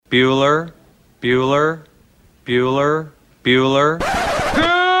Bueller. Bueller. Bueller. Bueller.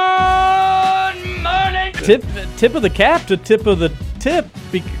 Good morning. Tip of the cap to tip of the tip.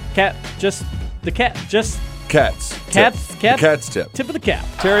 Cats. The cat's tip. Tip of the cap.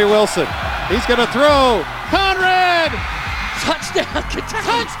 Terry Wilson. He's going to throw. Conrad. Touchdown, Kentucky.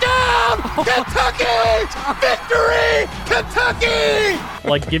 Touchdown. Kentucky. Victory. Kentucky.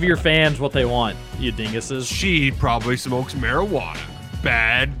 Like, give your fans what they want, you dinguses. She probably smokes marijuana.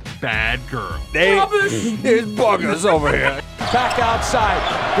 Bad girl. There's buggers over here. Back outside.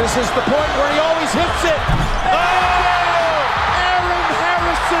 This is the point where he always hits it. Oh! Aaron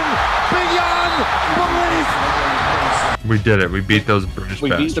Harrison beyond belief. We did it. We beat those British We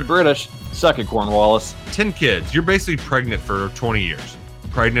beat bastards. the British. Suck it, Cornwallis. 10 kids. You're basically pregnant for 20 years.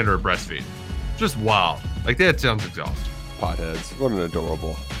 Pregnant or breastfeed. Just wild. Like, that sounds exhausting. Potheads. What an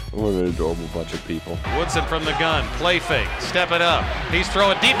adorable bunch of people. Woodson from the gun, play fake, step it up. He's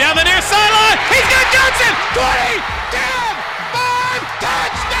throwing deep down the near sideline. He's got Johnson. 20, 10, 5,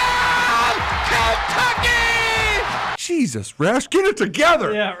 touchdown, Kentucky! Jesus, Rash, get it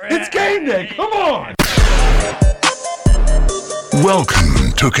together. Yeah, right. It's game day. Come on.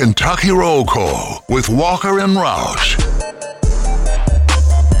 Welcome to Kentucky Roll Call with Walker and Roush.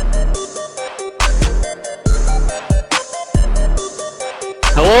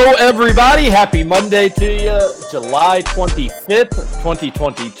 Hello, everybody. Happy Monday to you. July 25th,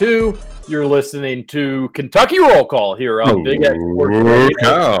 2022. You're listening to Kentucky Roll Call here on Big X Sports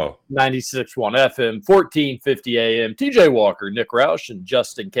Radio, 96.1 FM, 1450 AM. TJ Walker, Nick Roush, and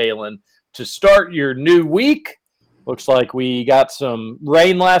Justin Kalen to start your new week. Looks like we got some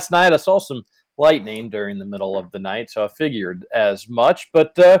rain last night. I saw some lightning during the middle of the night, so I figured as much.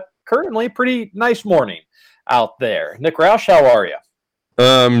 But currently, pretty nice morning out there. Nick Roush, how are you?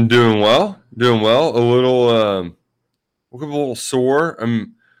 Doing well. A little sore.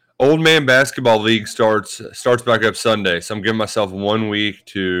 Old man basketball league starts back up Sunday, so I'm giving myself 1 week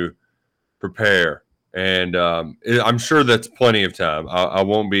to prepare, and I'm sure that's plenty of time. I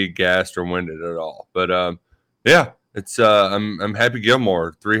won't be gassed or winded at all. But yeah, it's I'm Happy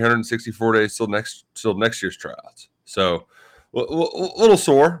Gilmore. 364 days till next year's tryouts. So a little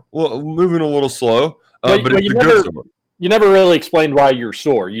sore, moving a little slow, but it's a good sore. You never really explained why you're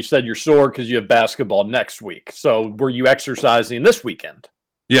sore. You said you're sore because you have basketball next week. So were you exercising this weekend?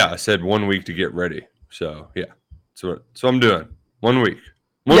 Yeah, I said 1 week to get ready. So yeah, so I'm doing 1 week.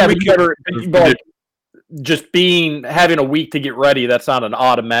 Just having a week to get ready, that's not an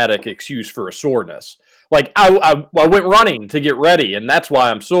automatic excuse for a soreness. Like I went running to get ready, and that's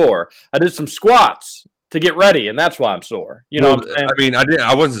why I'm sore. I did some squats to get ready, and that's why I'm sore. You know,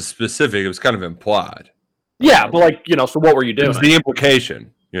 I wasn't specific. It was kind of implied. Yeah, but so what were you doing? It was the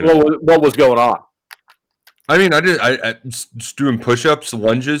implication. What was going on? I mean, I just doing push-ups,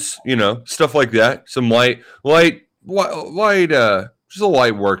 lunges, stuff like that. Some light, just a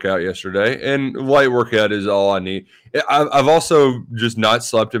light workout yesterday, and light workout is all I need. I've also just not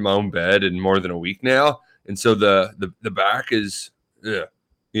slept in my own bed in more than a week now, and so the back is,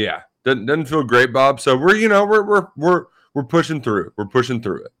 doesn't feel great, Bob. So we're pushing through. We're pushing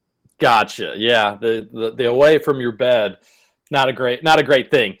through it. Gotcha. Yeah, the away from your bed, not a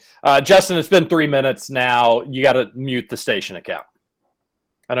great thing. Justin, it's been 3 minutes now. You got to mute the station account.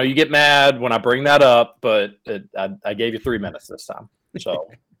 I know you get mad when I bring that up, but I gave you 3 minutes this time. So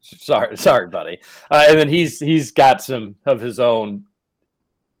sorry, buddy. And then he's got some of his own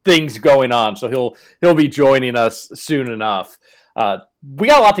things going on, so he'll be joining us soon enough. We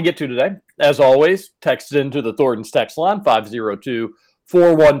got a lot to get to today, as always. Text into the Thornton's text line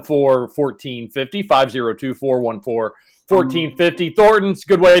 502-414-1450, 502-414-1450. Thornton's,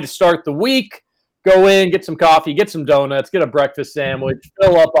 good way to start the week. Go in, get some coffee, get some donuts, get a breakfast sandwich,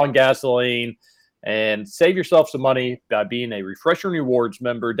 fill up on gasoline, and save yourself some money by being a Refresher Rewards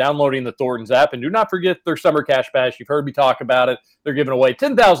member, downloading the Thornton's app. And do not forget their summer cash bash. You've heard me talk about it. They're giving away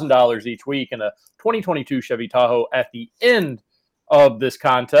 $10,000 each week and a 2022 Chevy Tahoe at the end of this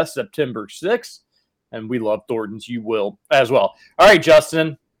contest, September 6th. And we love Thornton's. You will as well. All right,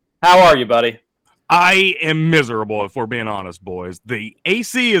 Justin, how are you, buddy? I am miserable, if we're being honest, boys. The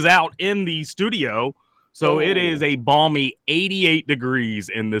AC is out in the studio, so It is a balmy 88 degrees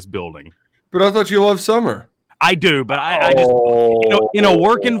in this building. But I thought you loved summer. I do, but I just, in a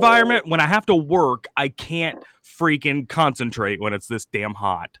work environment, when I have to work, I can't freaking concentrate when it's this damn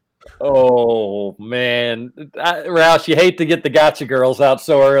hot. Oh, man. Roush, you hate to get the gotcha girls out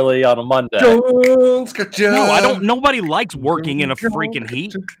so early on a Monday. No, I don't. Nobody likes working in a freaking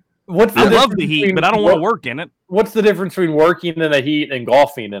heat. I love the heat, but I don't want to work in it. What's the difference between working in a heat and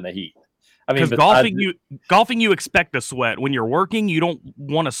golfing in a heat? I mean, because golfing you expect to sweat. When you're working, you don't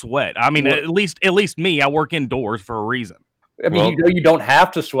want to sweat. I mean, at least me, I work indoors for a reason. I mean, you don't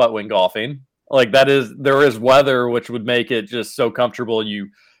have to sweat when golfing. Like there is weather which would make it just so comfortable. You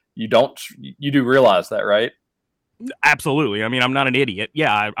do realize that, right? Absolutely. I mean, I'm not an idiot.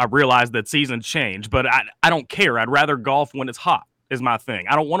 Yeah, I realize that seasons change, but I don't care. I'd rather golf when it's hot is my thing.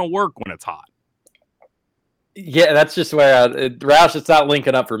 I don't want to work when it's hot. Yeah, that's just where Roush, it's not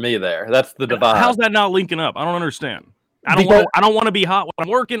linking up for me there. That's the divide. How's that not linking up? I don't understand. I don't want to be hot when I'm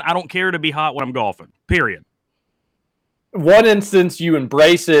working. I don't care to be hot when I'm golfing. Period. One instance you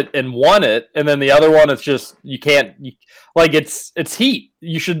embrace it and want it, and then the other one it's just you can't. It's heat.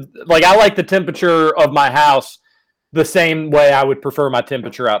 You should I like the temperature of my house the same way I would prefer my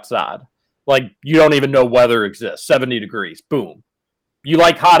temperature outside. Like you don't even know weather exists. 70 degrees. Boom. You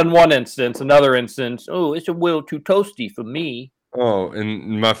like hot in one instance, another instance, oh, it's a little too toasty for me. Oh,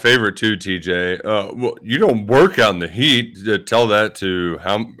 and my favorite too, TJ. Well, you don't work out in the heat. Tell that to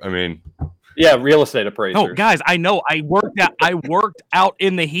yeah, real estate appraisers. Oh, guys, I know. I worked out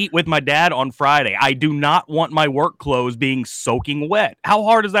in the heat with my dad on Friday. I do not want my work clothes being soaking wet. How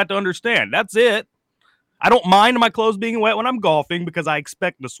hard is that to understand? That's it. I don't mind my clothes being wet when I'm golfing because I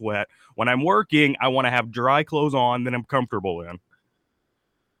expect to sweat. When I'm working, I want to have dry clothes on that I'm comfortable in.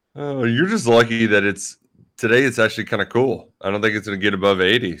 Oh, you're just lucky that today it's actually kind of cool. I don't think it's going to get above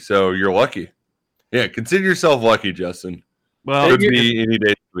 80, so you're lucky. Yeah, consider yourself lucky, Justin. Well, could be any day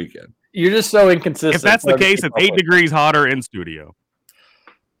this weekend. You're just so inconsistent. If that's the case, it's 8 degrees hotter in studio.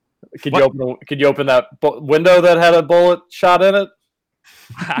 Could you open that window that had a bullet shot in it?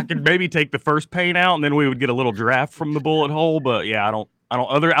 I could maybe take the first pane out, and then we would get a little draft from the bullet hole. But yeah, I don't.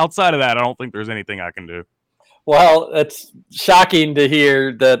 Outside of that, I don't think there's anything I can do. Well, it's shocking to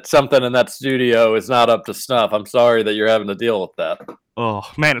hear that something in that studio is not up to snuff. I'm sorry that you're having to deal with that. Oh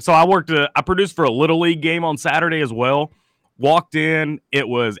man! So I produced for a Little League game on Saturday as well. Walked in, it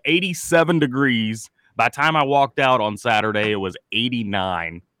was 87 degrees. By the time I walked out on Saturday, it was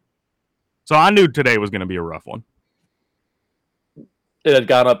 89. So I knew today was going to be a rough one. It had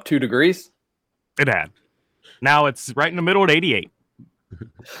gone up 2 degrees? It had. Now it's right in the middle at 88.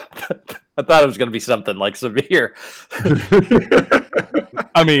 I thought it was going to be something like severe.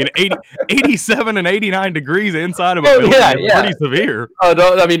 I mean, 87 and 89 degrees inside of a building is pretty severe. Oh,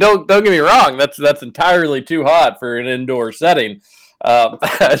 don't get me wrong. That's entirely too hot for an indoor setting. The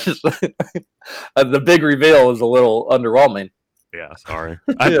big reveal is a little underwhelming. Yeah, sorry.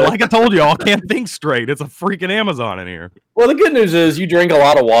 Like I told you, I can't think straight. It's a freaking Amazon in here. Well, the good news is you drink a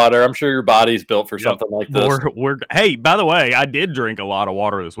lot of water. I'm sure your body's built for something like this. Hey, by the way, I did drink a lot of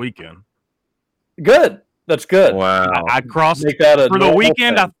water this weekend. Good. That's good. Wow. I crossed for the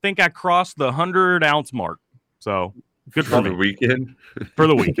weekend. I think I crossed the 100-ounce mark. So good for me. The weekend. For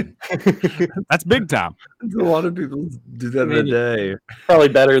the weekend. That's big time. A lot of people do that in a day. Probably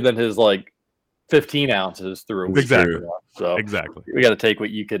better than his 15 ounces through a week. Exactly. So exactly. We got to take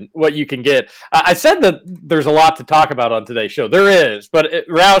what you can get. I said that there's a lot to talk about on today's show. There is, but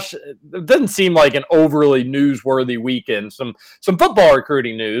Roush, it doesn't seem like an overly newsworthy weekend. Some football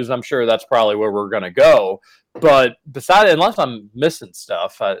recruiting news. I'm sure that's probably where we're going to go. But unless I'm missing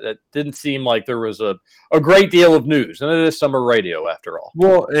stuff, it didn't seem like there was a great deal of news. And it is summer radio after all.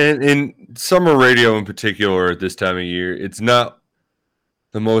 Well, and in summer radio in particular at this time of year, it's not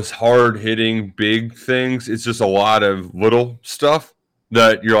the most hard-hitting big things. It's just a lot of little stuff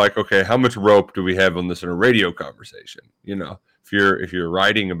that you're like, okay, how much rope do we have on this in a radio conversation? You know, if you're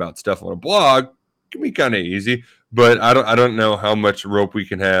writing about stuff on a blog, it can be kind of easy. But I don't know how much rope we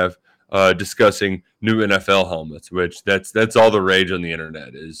can have discussing new NFL helmets, which that's all the rage on the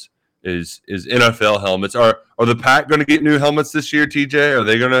internet is NFL helmets. Are the Pack going to get new helmets this year, TJ? Are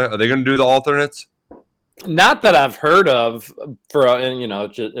they gonna do the alternates? Not that I've heard of,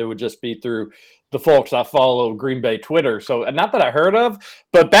 it would just be through the folks I follow Green Bay Twitter. So not that I heard of,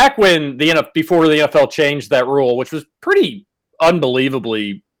 but back when before the NFL changed that rule, which was pretty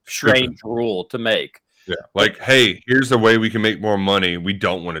unbelievably strange rule to make. Yeah, hey, here's a way we can make more money. We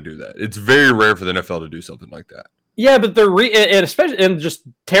don't want to do that. It's very rare for the NFL to do something like that. Yeah, but especially in just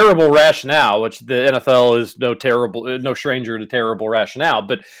terrible rationale, which the NFL is no stranger to terrible rationale,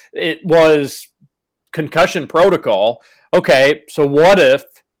 but it was concussion protocol. Okay, so what if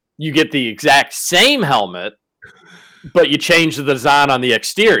you get the exact same helmet, but you change the design on the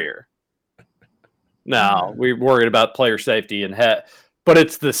exterior? No, we're worried about player safety and head, but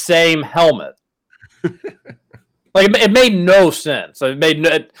it's the same helmet. It made no sense. It made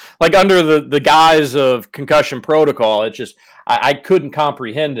under the guise of concussion protocol. It just I couldn't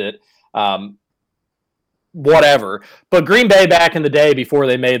comprehend it. whatever. But Green Bay back in the day, before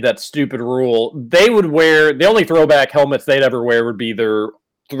they made that stupid rule, they would wear the only throwback helmets they'd ever wear would be their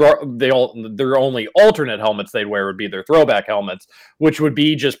only alternate helmets they'd wear would be their throwback helmets, which would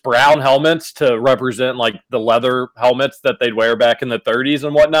be just brown helmets to represent like the leather helmets that they'd wear back in the 30s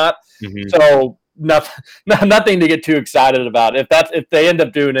and whatnot. Mm-hmm. So nothing to get too excited about. If they end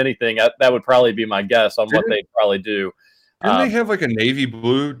up doing anything, that would probably be my guess on what they'd probably do. Didn't they have like a navy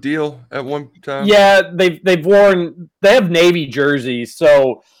blue deal at one time? Yeah, they have navy jerseys,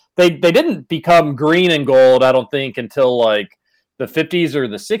 so they didn't become green and gold, I don't think, until like the 50s or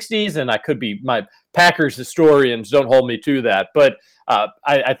the 60s, and I could be, my Packers historians don't hold me to that, but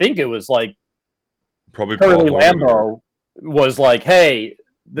I think it was like probably Curly Lambeau was like, hey,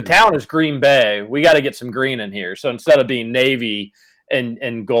 the town is Green Bay, we got to get some green in here. So instead of being navy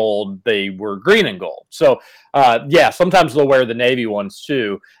and gold, they were green and gold. So sometimes they'll wear the navy ones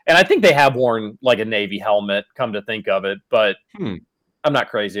too, and I think they have worn like a navy helmet, come to think of it, but I'm not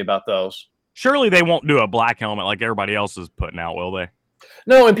crazy about those. Surely they won't do a black helmet like everybody else is putting out, will they?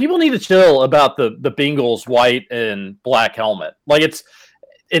 No, and people need to chill about the Bengals white and black helmet. Like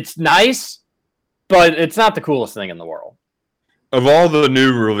it's nice, but it's not the coolest thing in the world. Of all the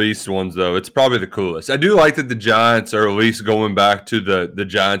new released ones, though, it's probably the coolest. I do like that the Giants are at least going back to the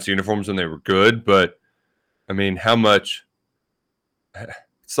Giants uniforms when they were good, but I mean, how much?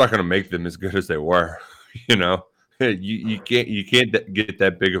 It's not going to make them as good as they were, you know. You can't get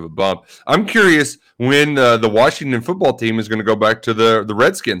that big of a bump. I'm curious when the Washington football team is going to go back to the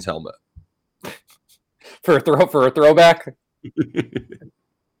Redskins helmet for a throwback.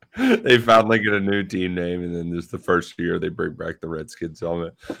 They finally get a new team name, and then this is the first year they bring back the Redskins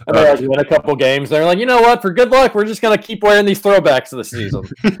helmet. And they win a couple games. They're like, you know what? For good luck, we're just going to keep wearing these throwbacks this season.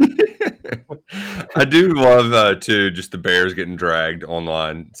 I do love too just the Bears getting dragged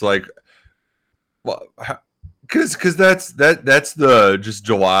online. It's like, well. Because that's the just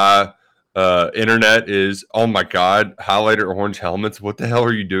July internet is, oh my God, highlighter orange helmets. What the hell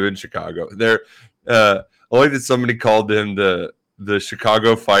are you doing, Chicago? I like that somebody called them the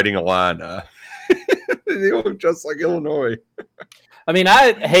Chicago Fighting Illini. They look just like Illinois. I mean,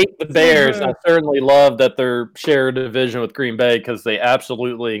 I hate the Bears. I certainly love that they're shared a division with Green Bay because they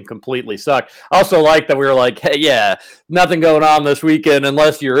absolutely and completely suck. I also like that we were like, hey, yeah, nothing going on this weekend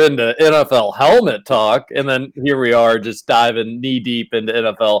unless you're into NFL helmet talk. And then here we are just diving knee deep into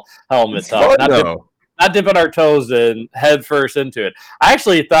NFL helmet talk. Not dipping our toes in head first into it. I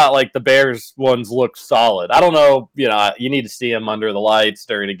actually thought like the Bears ones looked solid. I don't know, you need to see them under the lights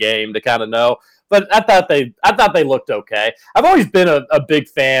during a game to kind of know. But I thought they looked okay. I've always been a big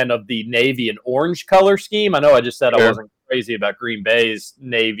fan of the navy and orange color scheme. I know I just said I wasn't crazy about Green Bay's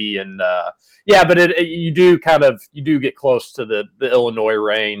navy and but you do get close to the Illinois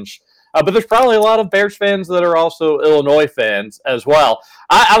range. But there's probably a lot of Bears fans that are also Illinois fans as well.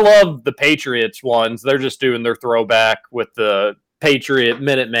 I love the Patriots ones. They're just doing their throwback with the Patriot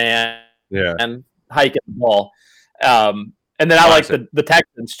Minuteman and hiking the ball. And then I like the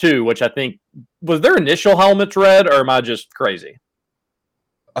Texans too, which I think was their initial helmets red, or am I just crazy?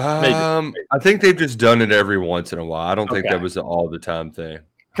 I think they've just done it every once in a while. I don't think that was an all the time thing.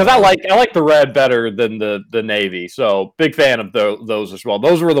 Because I like the red better than the navy, so big fan of those as well.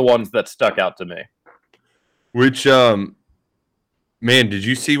 Those were the ones that stuck out to me. Which man, did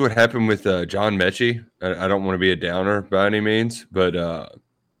you see what happened with John Mechie? I don't want to be a downer by any means, but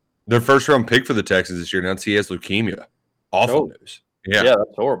their first round pick for the Texans this year announced he has leukemia. Awful news. Yeah,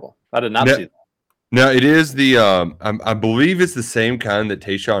 that's horrible. I did not see that. Now it is the I believe it's the same kind that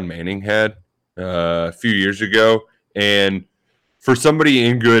Tayshaun Manning had a few years ago, and for somebody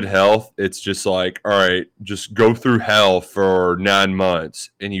in good health, it's just like, all right, just go through hell for 9 months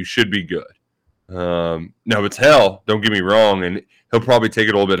and you should be good. Now it's hell, don't get me wrong, and he'll probably take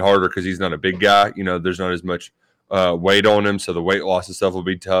it a little bit harder because he's not a big guy. There's not as much weight on him, so the weight loss and stuff will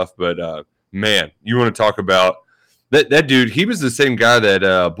be tough. But man, you want to talk about that dude? He was the same guy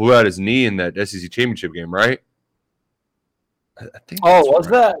that blew out his knee in that SEC championship game, right? I think. Oh, was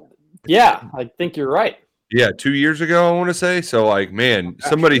that? Yeah, I think you're right. Yeah, 2 years ago, I want to say. So, like, man,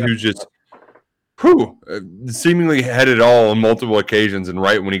 somebody who's just seemingly had it all on multiple occasions, and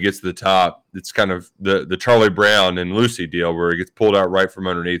right when he gets to the top, it's kind of the Charlie Brown and Lucy deal where he gets pulled out right from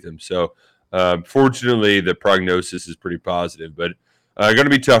underneath him. So, fortunately, the prognosis is pretty positive, but going to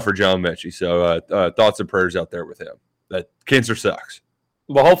be tough for John Mechie. So, thoughts and prayers out there with him. That cancer sucks.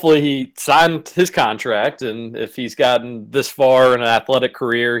 Well, hopefully he signed his contract, and if he's gotten this far in an athletic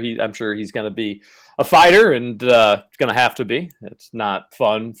career, I'm sure he's going to be a fighter, and it's going to have to be. It's not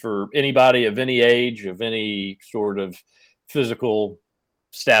fun for anybody of any age, of any sort of physical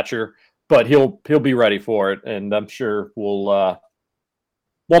stature. but he'll be ready for it, and I'm sure we'll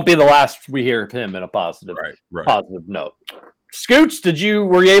won't be the last we hear of him in a positive note. Scoots,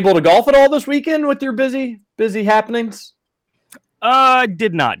 were you able to golf at all this weekend with your busy happenings? I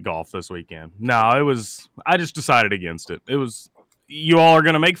did not golf this weekend. No, I just decided against it. It was, you all are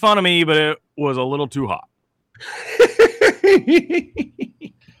going to make fun of me, but it was a little too hot.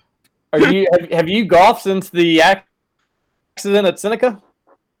 Have you golfed since the accident at Seneca?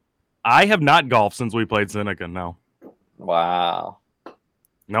 I have not golfed since we played Seneca. No. Wow.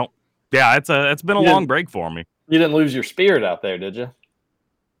 Nope. Yeah, it's been a long break for me. You didn't lose your spirit out there, did you?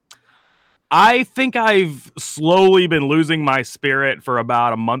 I think I've slowly been losing my spirit for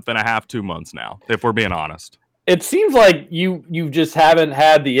about a month and a half, 2 months now, if we're being honest. It seems like you just haven't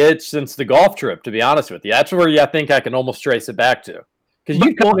had the itch since the golf trip, to be honest with you. That's where I think I can almost trace it back to. Because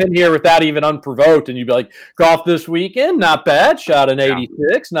you come in here without even unprovoked, and you'd be like, golf this weekend, not bad. Shot an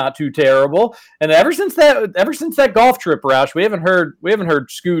 86, not too terrible. And ever since that golf trip, Roush, we haven't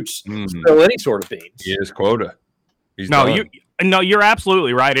heard Scoots spill any sort of beans. He has quota. No, you're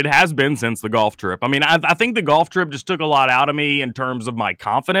absolutely right. It has been since the golf trip. I mean, I think the golf trip just took a lot out of me in terms of my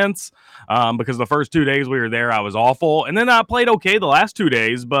confidence, because the first 2 days we were there, I was awful. And then I played okay the last 2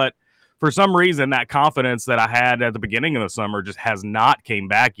 days, but for some reason, that confidence that I had at the beginning of the summer just has not came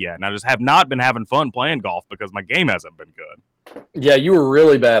back yet. And I just have not been having fun playing golf because my game hasn't been good. Yeah, you were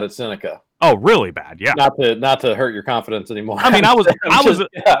really bad at Seneca. Oh, really bad, yeah. Not to hurt your confidence anymore. I mean,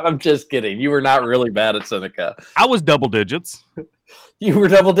 I'm just kidding. You were not really bad at Seneca. I was double digits. You were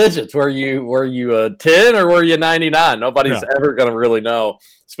double digits. Were you a 10 or were you 99? Nobody's ever going to really know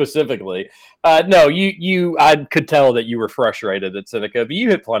specifically. No, I could tell that you were frustrated at Seneca, but you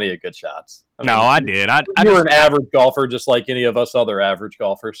hit plenty of good shots. I did. You were an average golfer, just like any of us other average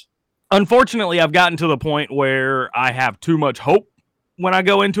golfers. Unfortunately, I've gotten to the point where I have too much hope when I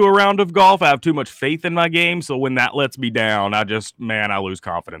go into a round of golf. I have too much faith in my game, so when that lets me down, I lose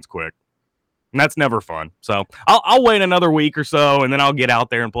confidence quick. And that's never fun. So I'll wait another week or so, and then I'll get out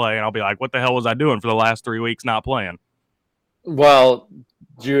there and play, and I'll be like, what the hell was I doing for the last 3 weeks not playing? Well,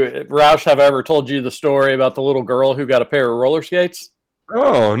 Roush, have I ever told you the story about the little girl who got a pair of roller skates?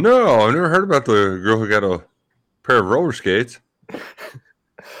 Oh, no. I've never heard about the girl who got a pair of roller skates.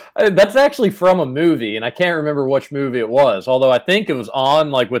 That's actually from a movie, and I can't remember which movie it was, although I think it was on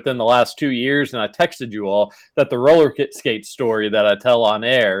within the last 2 years, and I texted you all that the roller skate story that I tell on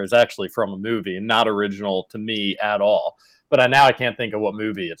air is actually from a movie and not original to me at all. But now I can't think of what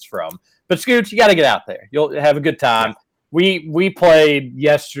movie it's from. But Scoots, you got to get out there. You'll have a good time. We played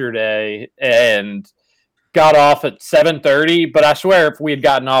yesterday and got off at 7:30, but I swear if we had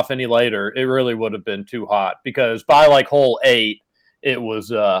gotten off any later, it really would have been too hot, because by hole 8, it was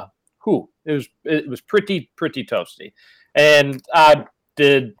pretty toasty. And I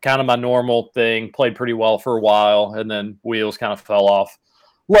did kind of my normal thing, played pretty well for a while, and then wheels kind of fell off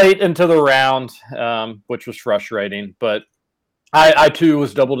late into the round, which was frustrating. But I too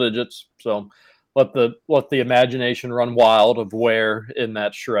was double digits, so let the imagination run wild of where in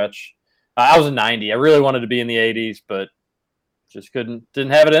that stretch. I was a 90. I really wanted to be in the 80s, but just didn't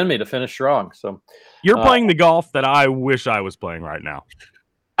have it in me to finish strong. So you're playing the golf that I wish I was playing right now.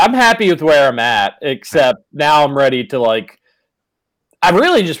 I'm happy with where I'm at, except now I'm ready to I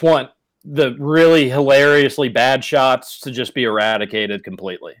really just want the really hilariously bad shots to just be eradicated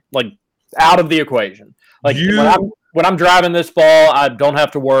completely, out of the equation. When I'm driving this ball, I don't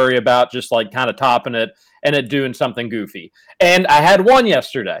have to worry about just kind of topping it and it doing something goofy. And I had one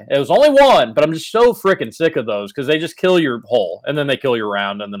yesterday. It was only one, but I'm just so freaking sick of those because they just kill your hole and then they kill your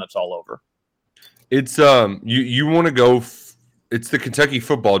round and then it's all over. It's you want to go. It's the Kentucky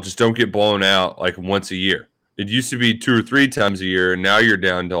football. Just don't get blown out once a year. It used to be 2 or 3 times a year, and now you're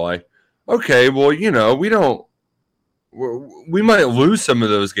down to okay, well, we might lose some of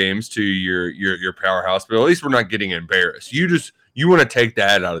those games to your powerhouse, but at least we're not getting embarrassed. You want to take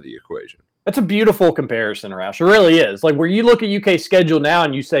that out of the equation. That's a beautiful comparison, Roush. It really is. Where you look at UK schedule now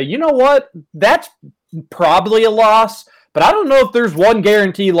and you say, you know what? That's probably a loss, but I don't know if there's one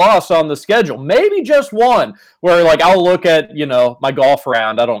guaranteed loss on the schedule. Maybe just one where I'll look at, my golf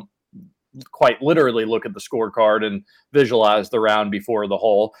round. I don't quite literally look at the scorecard and visualize the round before the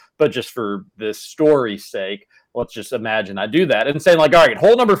hole, but just for this story's sake, let's just imagine I do that and saying all right,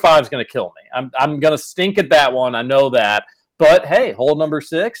 hole number 5 is going to kill me. I'm going to stink at that one. I know that. But hey, hole number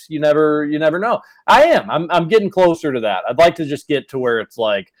 6, you never know. I'm getting closer to that. I'd like to just get to where it's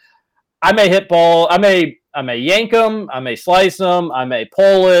I may hit ball, I may yank them, I may slice them, I may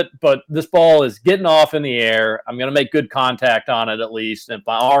pull it, but this ball is getting off in the air. I'm going to make good contact on it at least. And if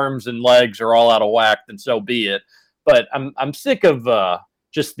my arms and legs are all out of whack, then so be it. But I'm sick of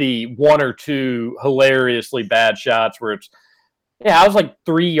just the one or two hilariously bad shots where I was like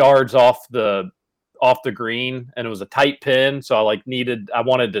 3 yards off the green, and it was a tight pin, so I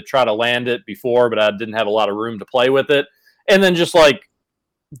wanted to try to land it before, but I didn't have a lot of room to play with it, and then just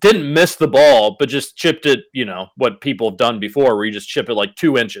didn't miss the ball, but just chipped it, what people have done before, where you just chip it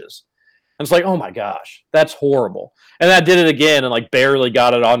 2 inches. And it's like, oh my gosh, that's horrible. And I did it again and barely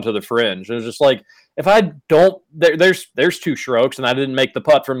got it onto the fringe. It was just like, if I don't, there's 2 strokes, and I didn't make the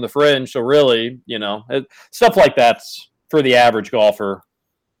putt from the fringe, so really, stuff like that's for the average golfer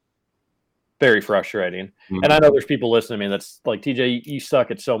very frustrating. Mm-hmm. And I know there's people listening to me that's like, TJ, you suck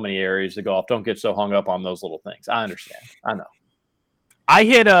at so many areas of golf. Don't get so hung up on those little things. I understand. I know. I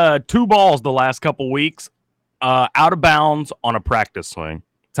hit 2 balls the last couple weeks out of bounds on a practice swing.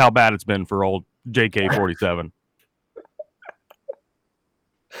 That's how bad it's been for old JK47.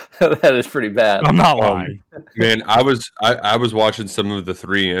 That is pretty bad. I'm not lying. Man, I was watching some of the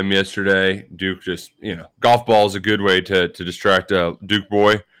 3M yesterday. Duke just, golf ball is a good way to distract a Duke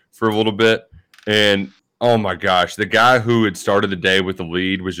boy for a little bit. And oh my gosh, the guy who had started the day with the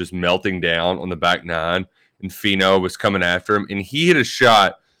lead was just melting down on the back 9, and Finau was coming after him, and he hit a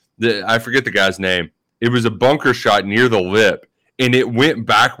shot that I forget the guy's name. It was a bunker shot near the lip, and it went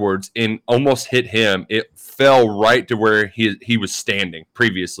backwards and almost hit him. It fell right to where he was standing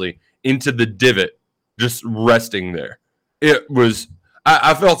previously into the divot, just resting there. It was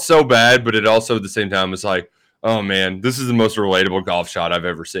I felt so bad, but it also at the same time was like, oh man, this is the most relatable golf shot I've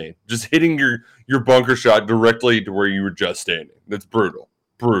ever seen. Just hitting your bunker shot directly to where you were just standing. That's brutal.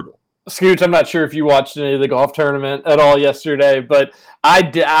 Brutal. Scooch, I'm not sure if you watched any of the golf tournament at all yesterday, but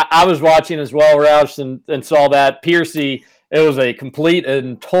I was watching as well, Roush, and saw that Piercy. It was a complete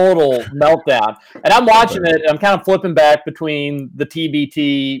and total meltdown. And I'm watching it, and I'm kind of flipping back between the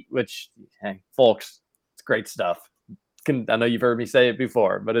TBT, which, hey, folks, it's great stuff. I know you've heard me say it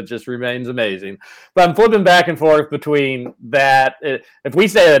before, but it just remains amazing. But I'm flipping back and forth between that. If we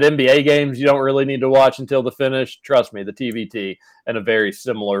say that NBA games you don't really need to watch until the finish, trust me, the TBT in a very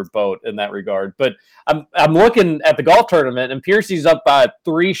similar boat in that regard. But I'm looking at the golf tournament, and Piercy's up by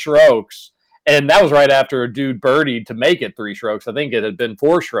 3 strokes, and that was right after a dude birdied to make it 3 strokes. I think it had been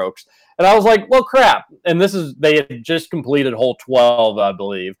 4 strokes. And I was like, well, crap. And they had just completed hole 12, I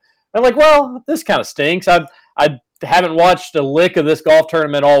believe. I'm like, well, this kind of stinks. I haven't watched a lick of this golf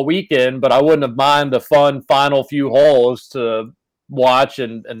tournament all weekend, but I wouldn't have minded the fun final few holes to watch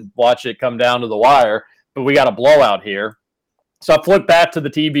and watch it come down to the wire. But we got a blowout here. So I flipped back to the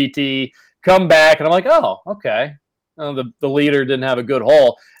TBT, come back, and I'm like, oh, okay. The leader didn't have a good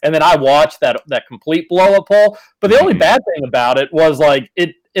hole. And then I watched that complete blow-up hole. But the only bad thing about it was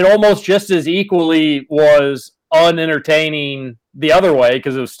it almost just as equally was unentertaining the other way,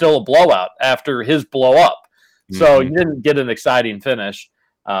 because it was still a blowout after his blow-up. So you didn't get an exciting finish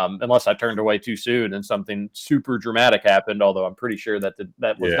unless I turned away too soon and something super dramatic happened, although I'm pretty sure that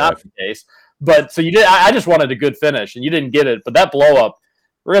was not the case. But so you did. I just wanted a good finish, and you didn't get it. But that blow-up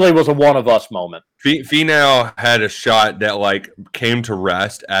really was a one-of-us moment. Finau had a shot that came to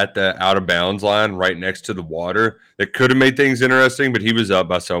rest at the out-of-bounds line right next to the water that could have made things interesting, but he was up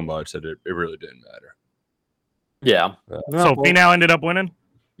by so much that it really didn't matter. Yeah. So Finau ended up winning?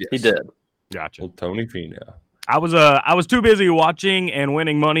 Yes. He did. Gotcha. Well, Tony Finau. I was too busy watching and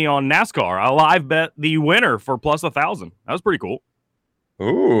winning money on NASCAR. I live bet the winner for plus 1,000. That was pretty cool.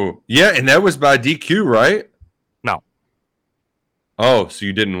 Ooh, yeah, and that was by DQ, right? No. Oh, so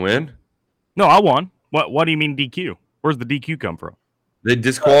you didn't win? No, I won. What do you mean DQ? Where's the DQ come from? They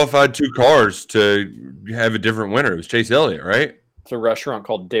disqualified 2 cars to have a different winner. It was Chase Elliott, right? It's a restaurant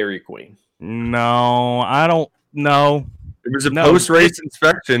called Dairy Queen. No, I don't know. It was a post-race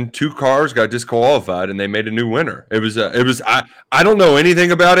inspection. 2 cars got disqualified, and they made a new winner. It was. I don't know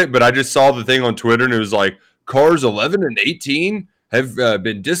anything about it, but I just saw the thing on Twitter, and it was like cars 11 and 18 have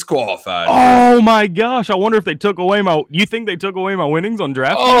been disqualified. Oh my gosh! I wonder if they took away my. You think they took away my winnings on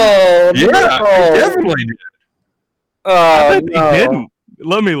draft? Oh yeah, they definitely did. I bet they didn't.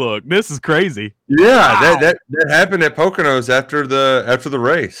 Let me look. This is crazy. Yeah, that happened at Poconos after the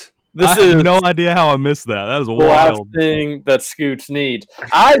race. I have no idea how I missed that. That was the wild. last thing that Scoots needs.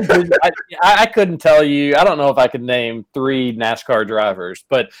 I couldn't tell you. I don't know if I could name 3 NASCAR drivers,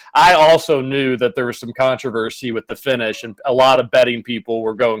 but I also knew that there was some controversy with the finish, and a lot of betting people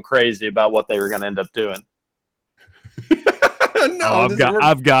were going crazy about what they were going to end up doing.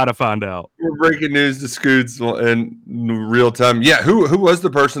 I've got to find out. We're breaking news to Scoots in real time. Yeah, who was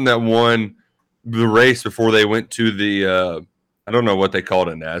the person that won the race before they went to the? I don't know what they call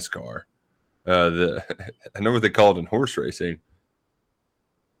it in NASCAR. I know what they call it in horse racing.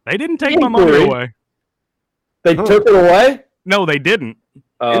 They didn't take my money away. They took it away? No, they didn't.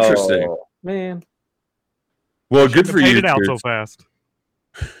 Interesting. Oh, man. Well, good for Paid you. it out so Scoots. fast.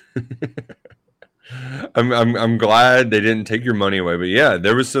 I'm glad they didn't take your money away, but yeah,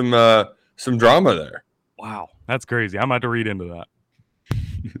 there was some drama there. Wow, that's crazy. I'm about to read into that.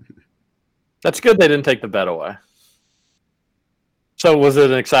 That's good they didn't take the bet away. So was it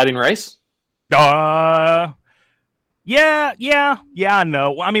an exciting race? Yeah.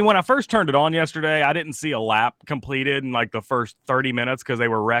 No, I mean, when I first turned it on yesterday, I didn't see a lap completed in like the first 30 minutes because they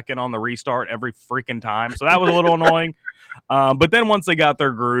were wrecking on the restart every freaking time. So that was a little annoying. But then once they got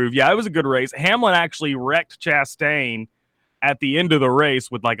their groove, yeah, it was a good race. Hamlin actually wrecked Chastain at the end of the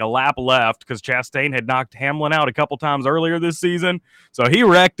race with like a lap left because Chastain had knocked Hamlin out a couple times earlier this season. So he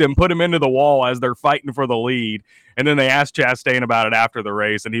wrecked him, put him into the wall as they're fighting for the lead. And then they asked Chastain about it after the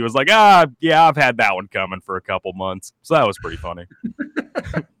race, and he was like, yeah, I've had that one coming for a couple months. So that was pretty funny.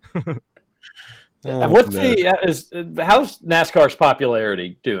 How's NASCAR's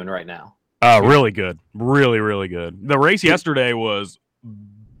popularity doing right now? Really good. Really, really good. The race yesterday was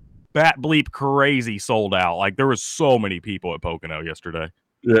bat bleep crazy sold out. Like there was so many people at Pocono yesterday.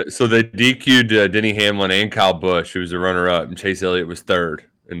 Yeah, so they DQ'd Denny Hamlin and Kyle Busch, who was the runner-up, and Chase Elliott was third,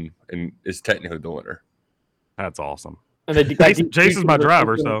 and is technically the winner. That's awesome. And they Jason's my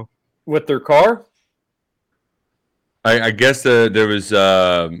driver, so with their car. I guess there was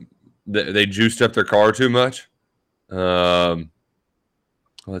they juiced up their car too much.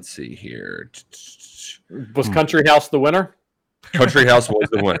 Let's see here. Was Country House the winner? Country House was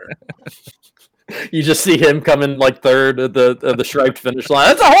the winner. You just see him coming like third at the striped finish line.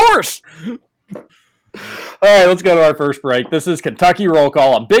 That's a horse. All right, let's go to our first break. This is Kentucky Roll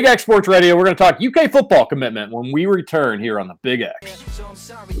Call on Big X Sports Radio. We're going to talk UK football commitment when we return here on the Big X. Big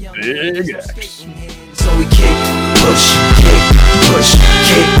X. So we kick, push, kick, push,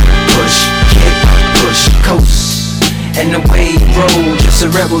 coast. And the way it roll, just a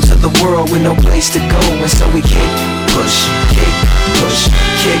rebel to the world with no place to go. And so we kick, push,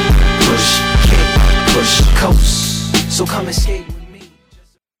 coast. So come and skate with me.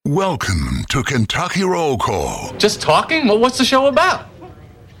 Welcome to Kentucky Roll Call. Just talking? Well, what's the show about?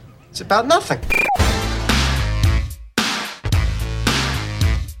 It's about nothing.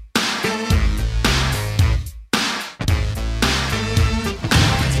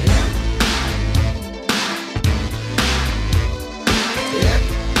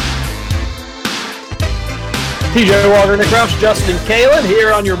 TJ Walker, Nick Roush, Justin Kalen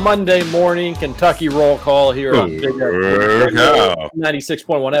here on your Monday morning Kentucky Roll Call here on Big X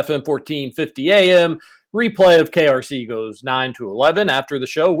 96.1 FM, 1450 AM. Replay of KRC goes 9 to 11. After the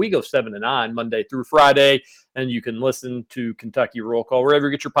show, we go 7 to 9 Monday through Friday, and you can listen to Kentucky Roll Call wherever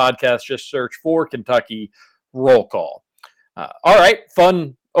you get your podcast. Just search for Kentucky Roll Call. All right,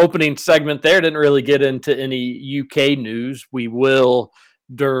 fun opening segment there. Didn't really get into any UK news. We will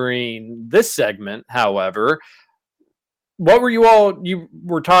during this segment, however. What were you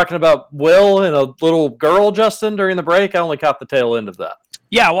were talking about Will and a little girl, Justin, during the break? I only caught the tail end of that.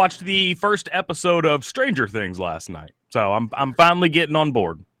 Yeah, I watched the first episode of Stranger Things last night. So I'm finally getting on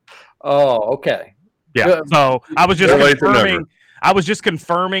board. Oh, okay. Yeah. So I was just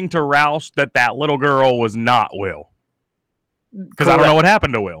confirming to Roush that little girl was not Will. Because I don't know what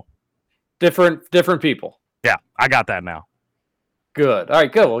happened to Will. Different people. Yeah, I got that now. Good. All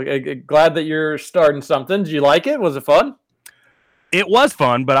right, good. Well, glad that you're starting something. Did you like it? Was it fun? It was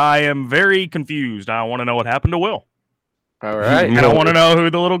fun, but I am very confused. I want to know what happened to Will. All right. And I want to know who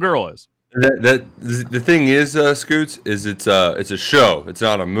the little girl is. The thing is, Scoots, is it's a show. It's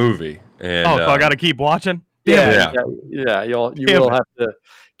not a movie. And, so I got to keep watching? Yeah. You will have to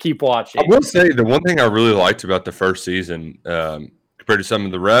keep watching. I will say the one thing I really liked about the first season compared to some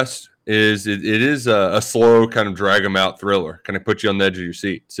of the rest is it is a slow kind of drag them out thriller, kind of put you on the edge of your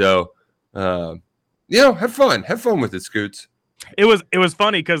seat. So, have fun with it, Scoots. It was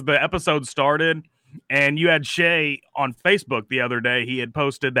funny because the episode started and you had Shay on Facebook the other day. He had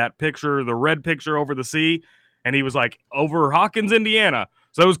posted that picture, the red picture over the sea, and he was like, over Hawkins, Indiana.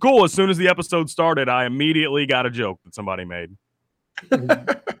 So it was cool. As soon as the episode started, I immediately got a joke that somebody made. I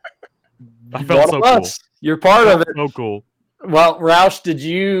felt so cool. You're part of it. So cool. Well, Roush, did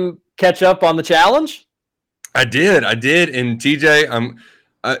you catch up on the challenge? I did. And TJ,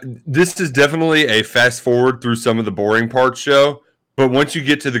 this is definitely a fast forward through some of the boring parts show, but once you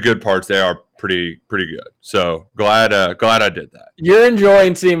get to the good parts, they are pretty good. So glad I did that. You're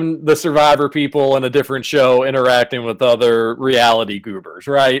enjoying seeing the Survivor people in a different show interacting with other reality goobers,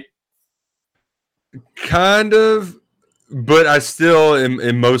 right? Kind of, but I still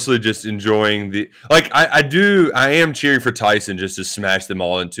am mostly just enjoying I am cheering for Tyson just to smash them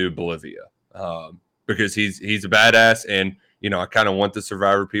all into Bolivia, because he's a badass, and I kind of want the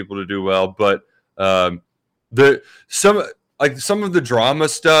Survivor people to do well, but some of the drama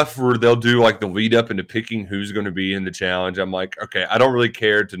stuff where they'll do like the lead up into picking who's going to be in the challenge. I'm like, okay, I don't really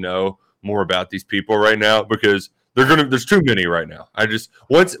care to know more about these people right now because there's too many right now. I just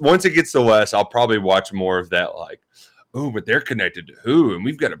once it gets to less, I'll probably watch more of that. Like, oh, but they're connected to who, and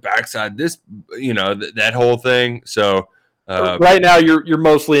we've got to backside this, that whole thing. So right now, you're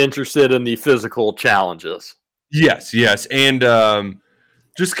mostly interested in the physical challenges. Yes, and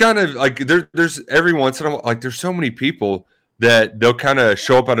just kind of like there's every once in a while, like there's so many people that they'll kind of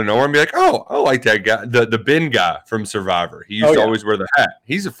show up out of nowhere and be like, oh, I like that guy, the Ben guy from Survivor. He used to always wear the hat.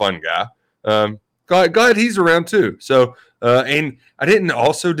 He's a fun guy. Glad he's around too. So and I didn't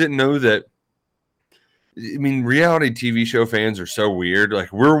know that. I mean, reality TV show fans are so weird.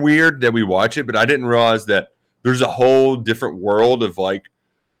 Like we're weird that we watch it, but I didn't realize that there's a whole different world of like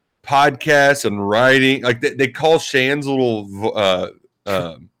podcasts and writing. Like they call Shan's little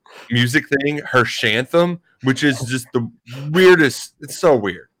music thing her Shantham, which is just the weirdest. It's so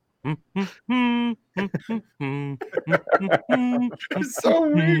weird. It's so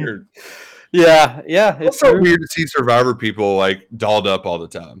weird. Yeah. It's so weird to see Survivor people like dolled up all the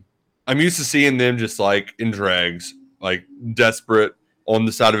time. I'm used to seeing them just like in drags, like desperate on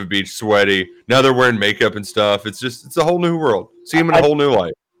the side of a beach, sweaty. Now they're wearing makeup and stuff. It's a whole new world. See them in a whole new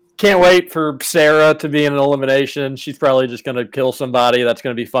light. Can't wait for Sarah to be in an elimination. She's probably just going to kill somebody. That's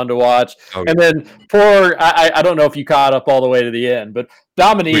going to be fun to watch. Oh, yeah. And then I don't know if you caught up all the way to the end, but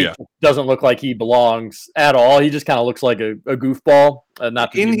Dominique doesn't look like he belongs at all. He just kind of looks like a goofball.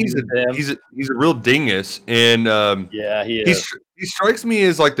 He's a real dingus, and he is. He strikes me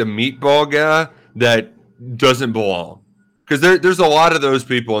as like the meatball guy that doesn't belong, because there's a lot of those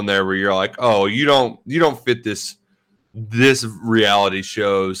people in there where you're like, oh, you don't fit this reality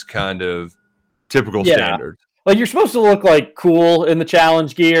show's kind of typical standard. Like you're supposed to look like cool in the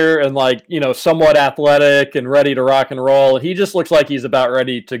challenge gear and like, somewhat athletic and ready to rock and roll. He just looks like he's about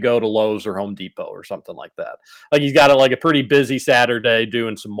ready to go to Lowe's or Home Depot or something like that. Like he's got a pretty busy Saturday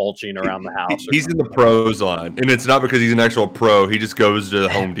doing some mulching around the house. He's in the pros line, and it's not because he's an actual pro. He just goes to the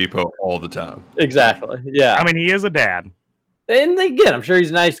Home Depot all the time. Exactly. Yeah. I mean, he is a dad. And again, I'm sure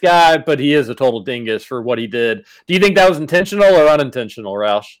he's a nice guy, but he is a total dingus for what he did. Do you think that was intentional or unintentional,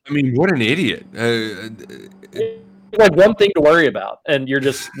 Roush? I mean, what an idiot. Like one thing to worry about, and you're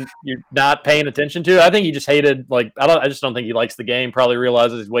not paying attention to. I think he just hated, I just don't think he likes the game, probably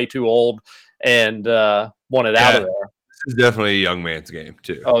realizes he's way too old and wanted out of there. This is definitely a young man's game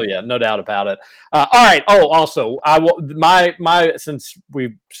too. Oh yeah, no doubt about it. All right. Oh, also, since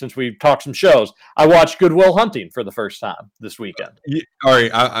we've talked some shows, I watched Good Will Hunting for the first time this weekend. Yeah, all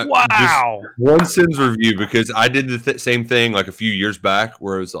right. Wow. Just one sentence review, because I did the same thing like a few years back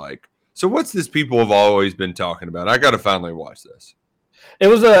where it was like, so what's this people have always been talking about? I got to finally watch this. It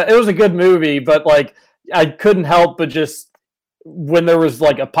was a good movie, but like I couldn't help but just, when there was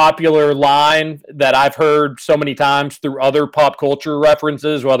like a popular line that I've heard so many times through other pop culture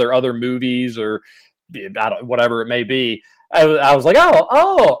references, whether other movies or whatever it may be, I was like,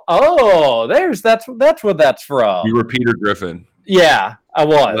 oh, that's what that's from. You were Peter Griffin. Yeah, I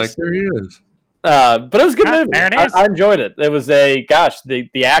was. Like, there he is. But it was a good movie. I enjoyed it. It was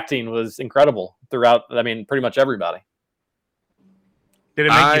the acting was incredible throughout. I mean, pretty much everybody. Did it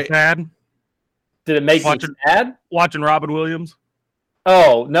make you sad? Did it make you sad? Watching Robin Williams?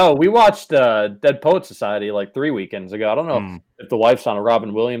 Oh, no. We watched Dead Poet Society like 3 weekends ago. I don't know if the wife's on a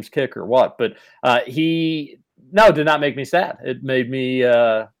Robin Williams kick or what, but it did not make me sad. It made me,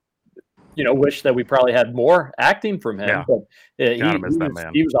 wish that we probably had more acting from him. Yeah. But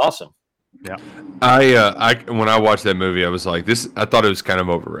he was awesome. Yeah. When I watched that movie, I was like, I thought it was kind of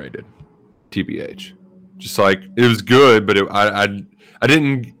overrated. TBH. Just like, it was good, but I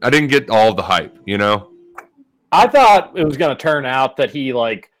didn't get all the hype, I thought it was going to turn out that he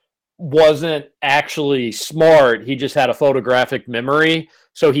wasn't actually smart. He just had a photographic memory.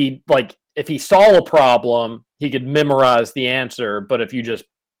 So he if he saw a problem, he could memorize the answer. But if you just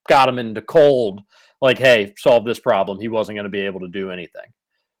got him into cold, hey, solve this problem, he wasn't going to be able to do anything.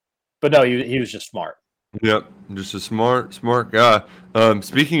 But no, he was just smart. Yep, just a smart guy.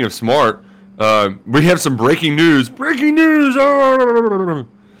 Speaking of smart, we have some breaking news.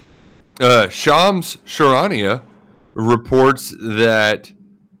 Shams Charania reports that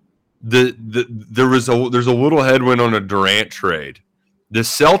there's a little headwind on a Durant trade. The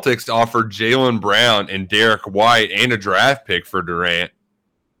Celtics offered Jaylen Brown and Derek White and a draft pick for Durant.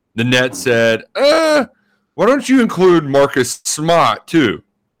 The Nets said, why don't you include Marcus Smart too?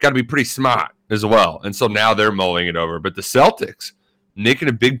 Got to be pretty smart as well. And so now they're mulling it over. But the Celtics making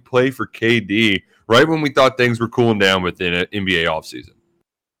a big play for KD. right when we thought things were cooling down within an NBA offseason.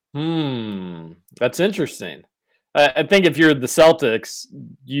 That's interesting. I think if you're the Celtics,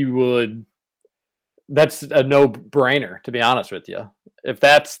 you would. That's a no-brainer, to be honest with you. If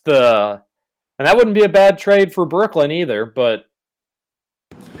that's and that wouldn't be a bad trade for Brooklyn either. But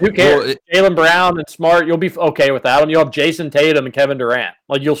who cares? Jaylen Brown and Smart, you'll be okay with that. And you'll have Jason Tatum and Kevin Durant.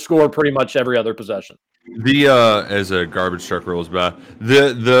 Like you'll score pretty much every other possession. As a garbage truck rolls by,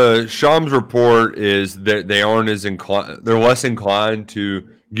 the Shams report is that they aren't as inclined. They're less inclined to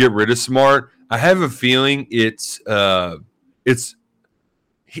get rid of Smart. I have a feeling it's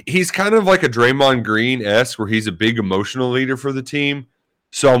he's kind of like a Draymond Green-esque, where he's a big emotional leader for the team.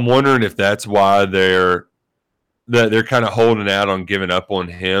 So I'm wondering if that's why they're kind of holding out on giving up on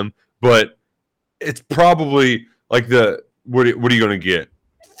him. But it's probably like what are you going to get?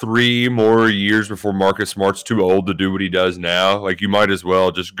 3 more years before Marcus Smart's too old to do what he does now. Like you might as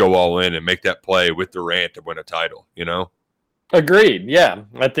well just go all in and make that play with Durant to win a title, you know? Agreed. Yeah.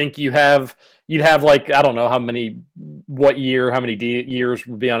 I think you'd have like, I don't know how many years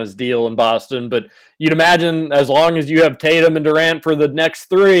would be on his deal in Boston, but you'd imagine as long as you have Tatum and Durant for the next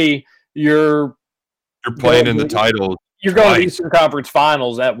 3, you're playing in the title. You're going to the Eastern Conference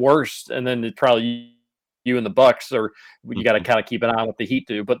Finals at worst, and then it's probably you and the Bucks, or you got to kind of keep an eye on what the Heat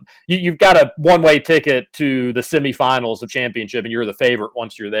do. But you've got a one-way ticket to the semifinals of championship, and you're the favorite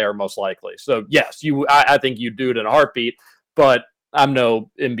once you're there, most likely. So yes, I think you do it in a heartbeat. But I'm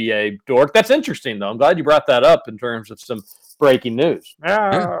no NBA dork. That's interesting, though. I'm glad you brought that up in terms of some breaking news.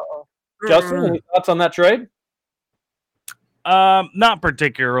 Justin, any thoughts on that trade? Not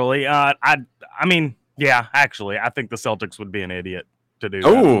particularly. I mean, yeah, actually, I think the Celtics would be an idiot to do that.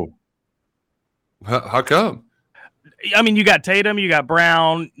 Oh, how come? I mean, you got Tatum, you got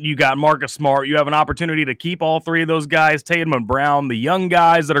Brown, you got Marcus Smart. You have an opportunity to keep all 3 of those guys, Tatum and Brown, the young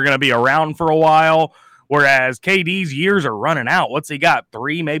guys that are going to be around for a while, whereas KD's years are running out. What's he got?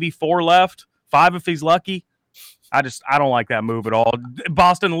 3, maybe 4 left? 5 if he's lucky? I don't like that move at all.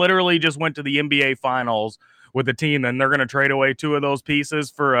 Boston literally just went to the NBA Finals with the team, and they're going to trade away 2 of those pieces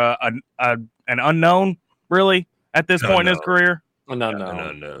for an unknown, really, at this point in his career? An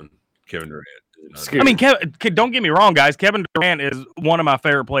unknown. Kevin Durant. I mean, don't get me wrong, guys. Kevin Durant is one of my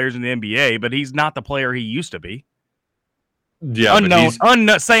favorite players in the NBA, but he's not the player he used to be. Yeah,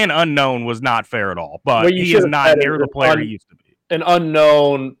 saying unknown was not fair at all, but he is not near the player he used to be. An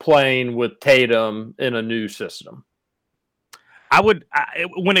unknown playing with Tatum in a new system.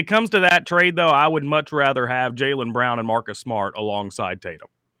 When it comes to that trade, though, I would much rather have Jaylen Brown and Marcus Smart alongside Tatum.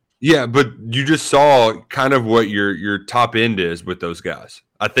 Yeah, but you just saw kind of what your top end is with those guys.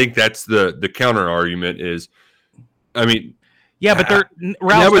 I think that's the counter argument is, I mean, yeah, but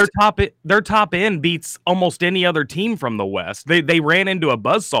their top end beats almost any other team from the West. They ran into a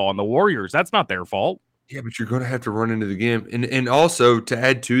buzzsaw on the Warriors. That's not their fault. Yeah, but you're going to have to run into the game, and also to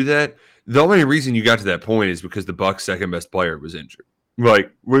add to that, the only reason you got to that point is because the Bucks' second best player was injured.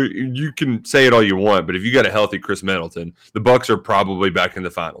 Like, you can say it all you want, but if you got a healthy Chris Middleton, the Bucks are probably back in the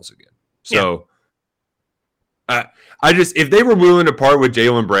finals again. So, I just, if they were willing to part with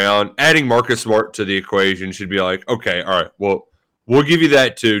Jaylen Brown, adding Marcus Smart to the equation should be like, okay, all right, well, we'll give you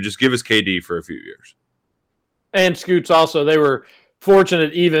that too. Just give us KD for a few years. And Scoots also, they were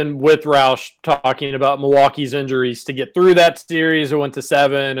fortunate, even with Roush talking about Milwaukee's injuries, to get through that series. It went to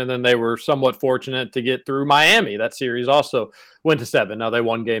 7, and then they were somewhat fortunate to get through Miami. That series also went to 7. Now they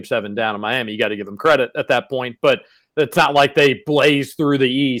won Game 7 down in Miami. You got to give them credit at that point, but it's not like they blazed through the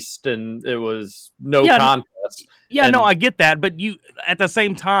East and it was no contest. Yeah, no, I get that, but at the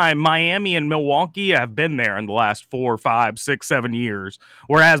same time, Miami and Milwaukee have been there in the last 4, 5, 6, 7 years,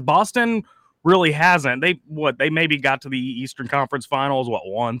 whereas Boston really hasn't. They maybe got to the Eastern Conference Finals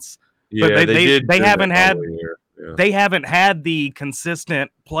once. Yeah, but they haven't had they haven't had the consistent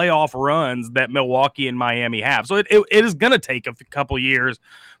playoff runs that Milwaukee and Miami have. So it is going to take a couple years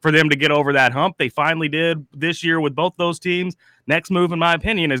for them to get over that hump. They finally did this year with both those teams. Next move, in my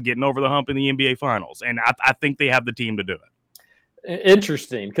opinion, is getting over the hump in the NBA Finals, and I think they have the team to do it.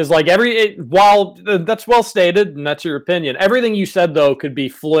 Interesting, because while that's well stated and that's your opinion, everything you said though could be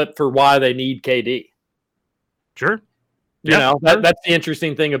flipped for why they need KD. Sure. You know, that's the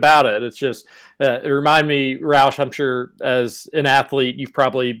interesting thing about it. It's just, it reminded me, Roush, I'm sure as an athlete, you've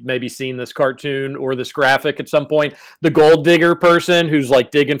probably maybe seen this cartoon or this graphic at some point, the gold digger person who's like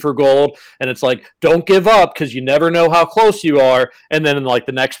digging for gold. And it's like, don't give up because you never know how close you are. And then in like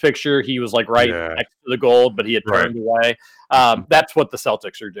the next picture, he was like next to the gold, but he had turned away. That's what the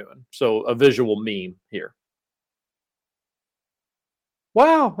Celtics are doing. So a visual meme here.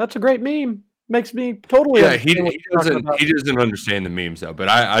 Wow, that's a great meme. Makes me totally. Yeah, he doesn't understand the memes though, but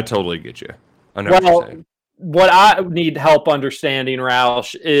I totally get you. I know what you're saying. What I need help understanding,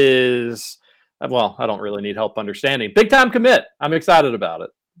 Roush, is I don't really need help understanding. Big time commit. I'm excited about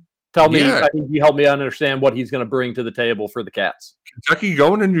it. Tell me, I think you help me understand what he's going to bring to the table for the Cats. Kentucky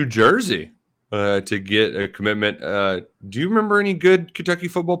going to New Jersey to get a commitment. Do you remember any good Kentucky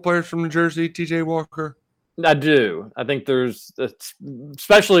football players from New Jersey, TJ Walker? I do. I think there's,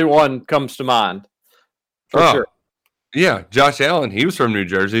 especially one comes to mind. For sure. Yeah, Josh Allen. He was from New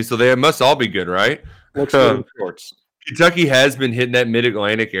Jersey, so they must all be good, right? Looks good in shorts. Kentucky has been hitting that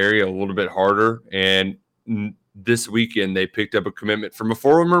Mid-Atlantic area a little bit harder, and this weekend they picked up a commitment from a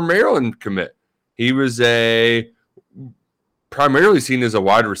former Maryland commit. He was primarily seen as a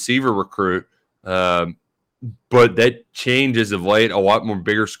wide receiver recruit, but that changed as of late. A lot more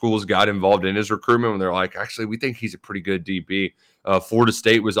bigger schools got involved in his recruitment when they're like, actually, we think he's a pretty good DB. Florida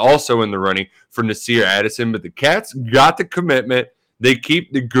State was also in the running for Nasir Addison, but the Cats got the commitment. They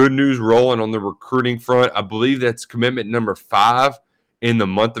keep the good news rolling on the recruiting front. I believe that's commitment number 5 in the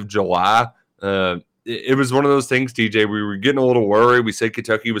month of July. It was one of those things, TJ, we were getting a little worried. We said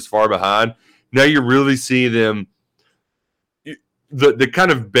Kentucky was far behind. Now you really see them. The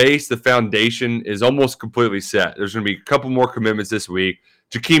kind of base, the foundation is almost completely set. There's going to be a couple more commitments this week.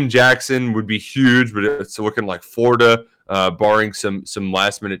 Jakeem Jackson would be huge, but it's looking like Florida, barring some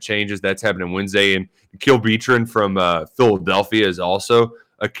last-minute changes. That's happening Wednesday. And Kill Beatron from Philadelphia is also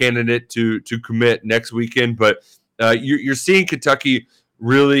a candidate to commit next weekend. But you're seeing Kentucky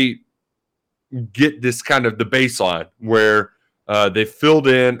really get this kind of the baseline where they filled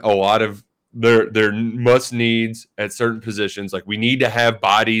in a lot of their must needs at certain positions. Like, we need to have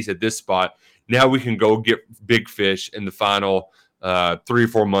bodies at this spot. Now we can go get big fish in the final 3 or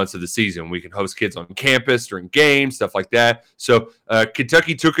 4 months of the season. We can host kids on campus during games, stuff like that. So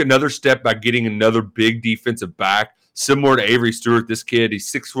Kentucky took another step by getting another big defensive back, similar to Avery Stewart. This kid,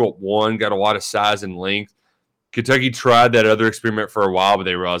 he's 6'1", got a lot of size and length. Kentucky tried that other experiment for a while, but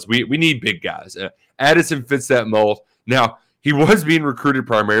they realized we need big guys. Addison fits that mold. Now, he was being recruited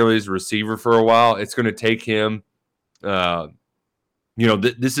primarily as a receiver for a while. It's going to take him,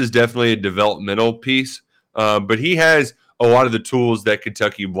 this is definitely a developmental piece, but he has a lot of the tools that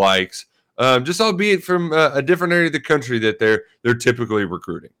Kentucky likes, just albeit from a different area of the country that they're typically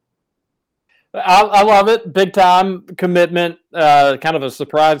recruiting. I love it. Big time commitment, kind of a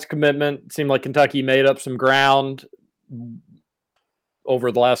surprise commitment. It seemed like Kentucky made up some ground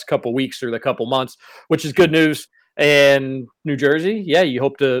over the last couple weeks or the couple months, which is good news. And New Jersey, you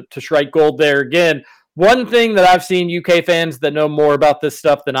hope to strike gold there again. One thing that I've seen UK fans that know more about this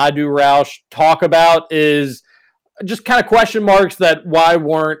stuff than I do, Roush, talk about is just kind of question marks that why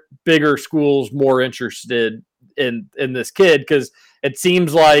weren't bigger schools more interested in this kid? Because it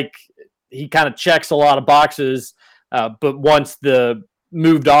seems like he kind of checks a lot of boxes, but once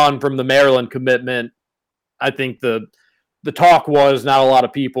moved on from the Maryland commitment, I think the talk was not a lot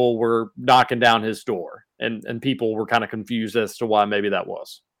of people were knocking down his door, and people were kind of confused as to why maybe that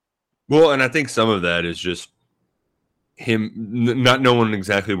was. Well, and I think some of that is just him not knowing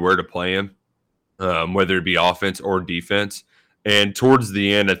exactly where to play him, whether it be offense or defense. And towards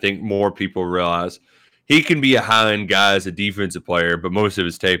the end, I think more people realize he can be a high-end guy as a defensive player, but most of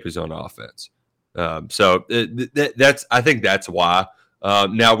his tape is on offense. I think that's why.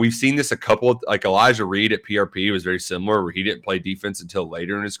 Now, we've seen this a couple – like Elijah Reed at PRP was very similar, where he didn't play defense until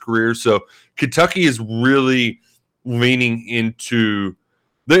later in his career. So Kentucky is really leaning into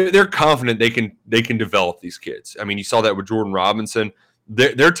they're confident they can develop these kids. I mean, you saw that with Jordan Robinson.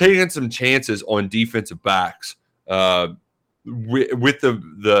 They're taking some chances on defensive backs with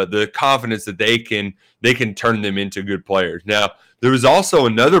the confidence that they can turn them into good players. Now, there was also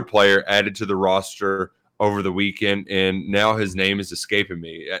another player added to the roster over the weekend, and now his name is escaping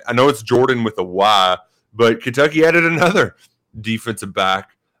me. I know it's Jordan with a Y, but Kentucky added another defensive back,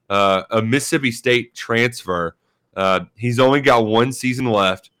 a Mississippi State transfer. He's only got 1 season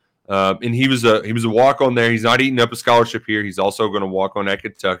left, and he was a walk-on there. He's not eating up a scholarship here. He's also going to walk on at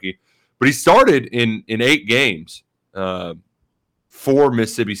Kentucky. But he started in 8 games for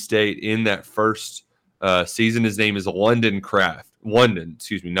Mississippi State in that first season. His name is London Craft. London,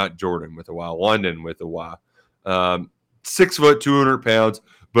 excuse me, not Jordan with a Y. London with a Y. 6 foot, 200 pounds,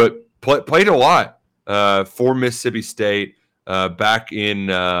 but played a lot for Mississippi State back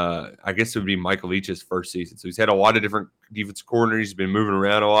in, I guess it would be Michael Leach's first season. So he's had a lot of different defensive coordinators. He's been moving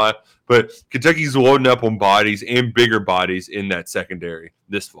around a lot. But Kentucky's loading up on bodies and bigger bodies in that secondary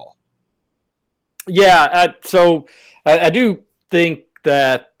this fall. Yeah, so I do think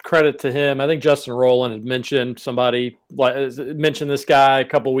that credit to him. I think Justin Rowland had mentioned this guy a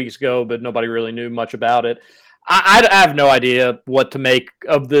couple weeks ago, but nobody really knew much about it. I have no idea what to make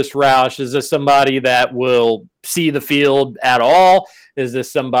of this Roush. Is this somebody that will see the field at all? Is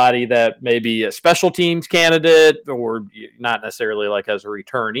this somebody that may be a special teams candidate, or not necessarily like as a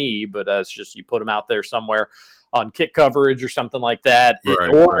returnee, but as just you put him out there somewhere on kick coverage or something like that?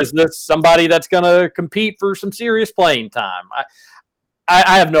 Or is this somebody that's going to compete for some serious playing time?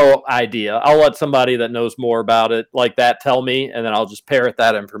 I have no idea. I'll let somebody that knows more about it like that tell me, and then I'll just parrot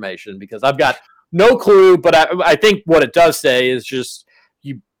that information because I've got no clue. But I think what it does say is just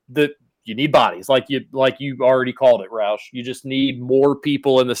you need bodies, like you already called it, Roush. You just need more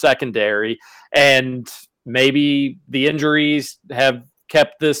people in the secondary, and maybe the injuries have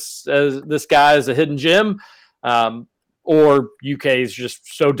kept this guy as a hidden gem. Or UK is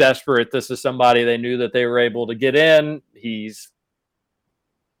just so desperate. This is somebody they knew that they were able to get in. He's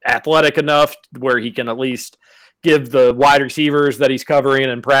athletic enough where he can at least give the wide receivers that he's covering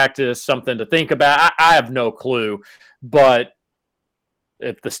in practice something to think about. I have no clue, but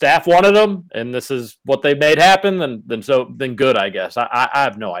if the staff wanted him and this is what they made happen, then good, I guess. I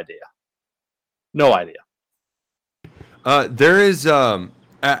have no idea. No idea. There is, I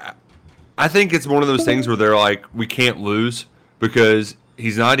think it's one of those things where they're like, we can't lose because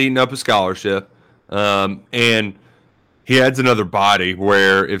he's not eating up a scholarship. And he adds another body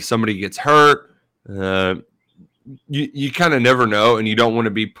where if somebody gets hurt, you kind of never know, and you don't want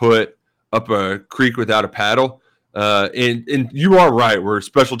to be put up a creek without a paddle. And you are right, where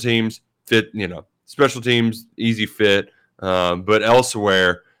special teams fit, special teams, easy fit. But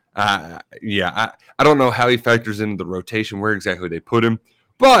elsewhere, I don't know how he factors into the rotation, where exactly they put him.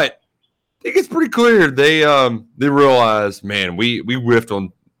 But I think it's pretty clear they realize, man, we whiffed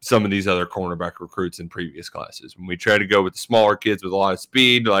on some of these other cornerback recruits in previous classes. When we try to go with the smaller kids with a lot of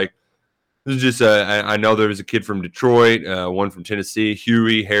speed, like this is just I know there was a kid from Detroit, one from Tennessee,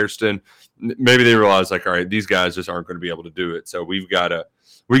 Huey, Hairston. Maybe they realized, like, all right, these guys just aren't going to be able to do it, so we got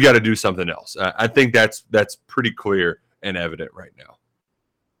to do something else. I think that's pretty clear and evident right now.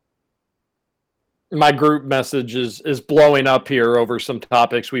 My group message is blowing up here over some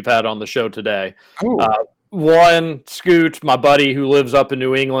topics we've had on the show today. One, Scoot, my buddy who lives up in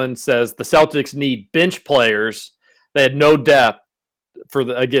New England, says the Celtics need bench players. They had no depth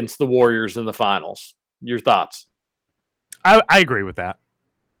against the Warriors in the finals. Your thoughts? I agree with that,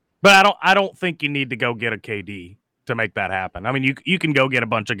 but I don't think you need to go get a KD to make that happen. I mean, you can go get a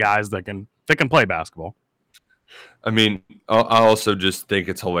bunch of guys that can play basketball. I mean, I also just think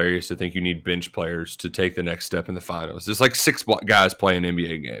it's hilarious to think you need bench players to take the next step in the finals. There's like 6 guys playing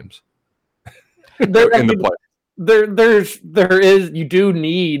NBA games. You do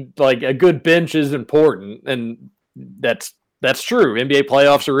need, like, a good bench is important, and that's true. NBA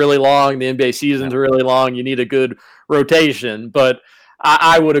playoffs are really long. The NBA seasons are really long. You need a good rotation, but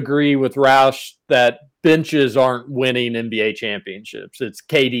I would agree with Roush that benches aren't winning NBA championships. It's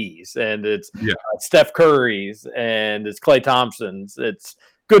KD's and it's Steph Curry's and it's Klay Thompson's. It's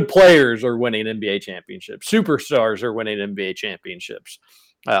good players are winning NBA championships. Superstars are winning NBA championships.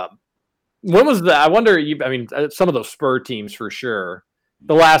 When was that? I wonder, some of those Spur teams for sure.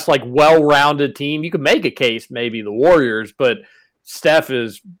 The last, like, well-rounded team, you could make a case, maybe the Warriors, but Steph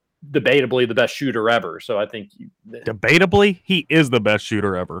is debatably the best shooter ever. So I think debatably, he is the best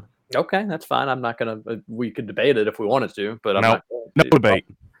shooter ever. Okay, that's fine. I'm not going to, we could debate it if we wanted to, but I'm not going to. No debate.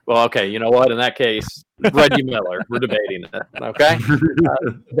 Well, okay, you know what? In that case, Reggie Miller, we're debating it, okay?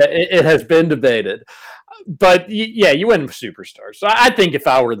 It has been debated. But, you win with superstars. So I think if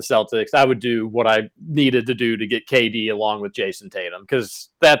I were the Celtics, I would do what I needed to do to get KD along with Jason Tatum, because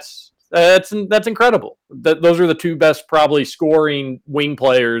that's incredible. Those are the 2 best probably scoring wing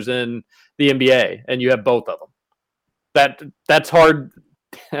players in the NBA, and you have both of them. That's hard.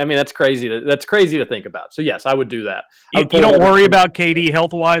 I mean, that's crazy to think about. So yes, I would do that. You don't worry about KD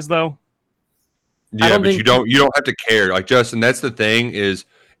health wise, though. Yeah, but you don't have to care. Like, Justin, that's the thing, is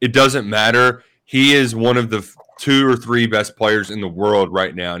it doesn't matter. He is one of the 2 or 3 best players in the world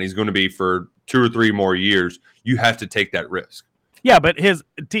right now, and he's going to be for 2 or 3 more years. You have to take that risk. Yeah, but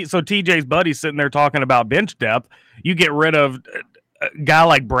TJ's buddy's sitting there talking about bench depth. You get rid of a guy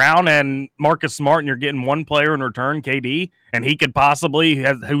like Brown and Marcus Smart, and you're getting one player in return, KD, and he could possibly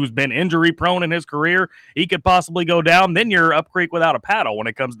who's been injury prone in his career, he could possibly go down. Then you're up creek without a paddle when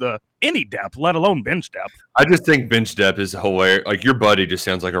it comes to any depth, let alone bench depth. I just think bench depth is hilarious. Like, your buddy just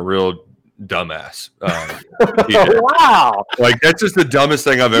sounds like a real dumbass. Wow. Like, that's just the dumbest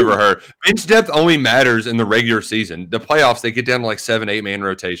thing I've ever heard. Bench depth only matters in the regular season. The playoffs, they get down to like 7-8 man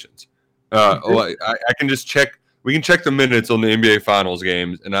rotations. I can just check. We can check the minutes on the NBA Finals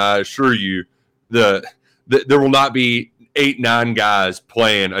games, and I assure you, there will not be 8-9 guys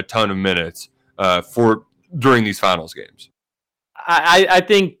playing a ton of minutes for during these finals games. I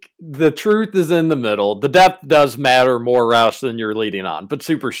think the truth is in the middle. The depth does matter more, Roush, than you're leading on, but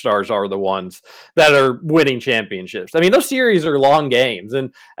superstars are the ones that are winning championships. I mean, those series are long games,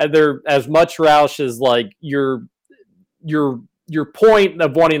 and they're as much, Roush, as like your point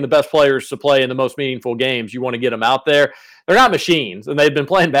of wanting the best players to play in the most meaningful games. You want to get them out there. They're not machines, and they've been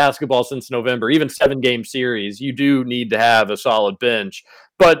playing basketball since November. Even 7-game series, you do need to have a solid bench.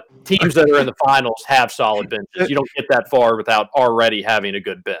 But teams that are in the finals have solid benches. You don't get that far without already having a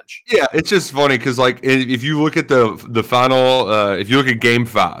good bench. Yeah, it's just funny because, like, if you look at the final, if you look at Game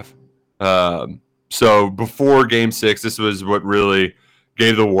 5, so before Game 6, this was what really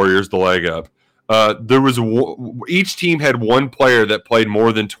gave the Warriors the leg up. There was each team had one player that played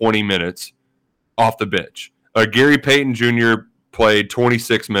more than 20 minutes off the bench. Gary Payton Jr. played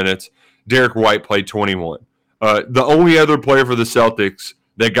 26 minutes. Derek White played 21. The only other player for the Celtics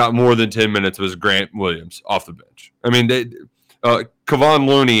that got more than 10 minutes was Grant Williams off the bench. I mean, Kevon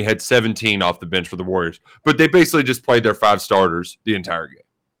Looney had 17 off the bench for the Warriors, but they basically just played their 5 starters the entire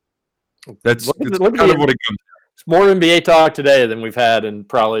game. That's kind of what it comes to. It's more NBA talk today than we've had in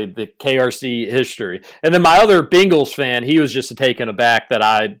probably the KRC history. And then my other Bengals fan, he was just taken aback that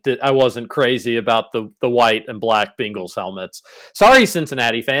I wasn't crazy about the white and black Bengals helmets. Sorry,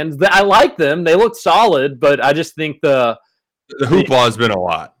 Cincinnati fans. I like them. They look solid, but I just think the hoopla has been a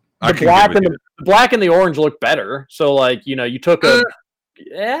lot. The black and the orange look better. So, like, you took I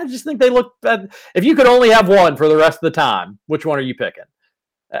just think they look better. If you could only have one for the rest of the time, which one are you picking?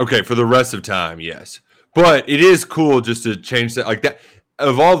 Okay, for the rest of time, yes. But it is cool just to change that. Like that,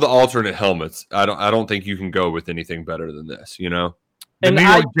 of all the alternate helmets, I don't think you can go with anything better than this. The New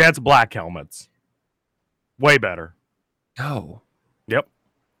York Jets black helmets, way better. No. Yep.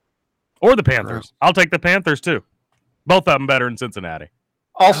 Or the Panthers. I'll take the Panthers too. Both of them better in Cincinnati.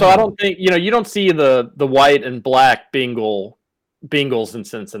 Also, I don't think you don't see the white and black Bengals in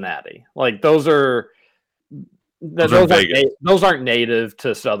Cincinnati. Like those aren't native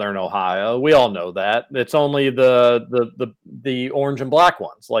to Southern Ohio. We all know that. It's only the orange and black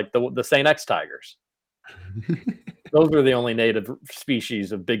ones, like the St. X Tigers. Those are the only native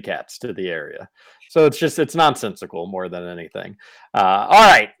species of big cats to the area. So it's nonsensical more than anything. All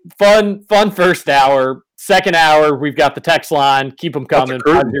right, fun first hour. Second hour, we've got the text line. Keep them coming.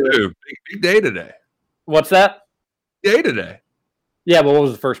 Big day today. What's that? Day today. Yeah, but what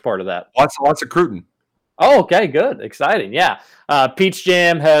was the first part of that? Lots of Cruton. Oh, okay, good, exciting, yeah. Peach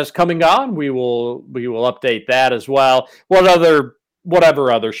Jam has come and gone. We will update that as well.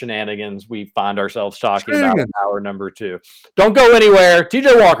 Whatever other shenanigans we find ourselves talking about in hour number 2. Don't go anywhere.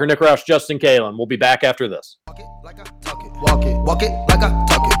 TJ Walker, Nick Roush, Justin Kalen. We'll be back after this. Walk it like I talk it. Walk it like I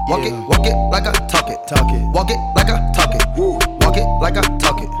talk it. Walk it like I talk it. Walk it like I talk it. Walk it like I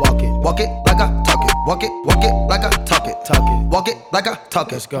talk it. Walk it like I talk it. Walk it like I talk it. Walk it like I talk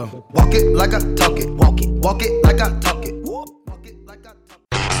it. Let's go. Walk it like I talk it. Walk it like I talk it. Walk it like I talk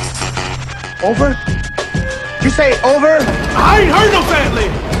it. Over? You say over? I ain't heard no family.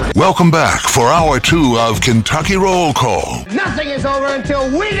 Welcome back for hour 2 of Kentucky Roll Call Nothing is over until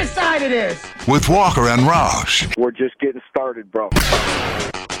we decide it is. with Walker and Roush. We're just getting started, bro.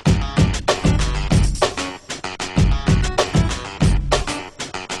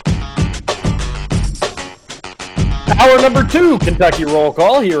 Hour number 2, Kentucky Roll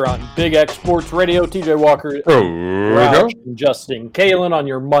Call here on Big X Sports Radio. TJ Walker, Roush, and Justin Kalen on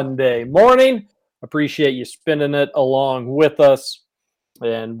your Monday morning. Appreciate you spending it along with us.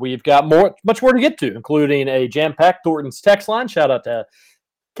 And we've got much more to get to, including a jam-packed Thornton's text line. Shout out to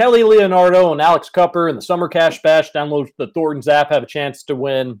Kelly Leonardo and Alex Cupper in the Summer Cash Bash. Download the Thornton's app, have a chance to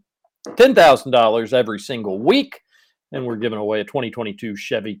win $10,000 every single week. And we're giving away a 2022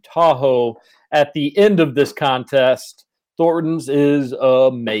 Chevy Tahoe at the end of this contest. Thornton's is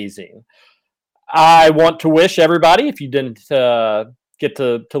amazing. I want to wish everybody, if you didn't get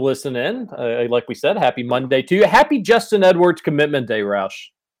to listen in, like we said, happy Monday to you. Happy Justin Edwards Commitment Day, Roush.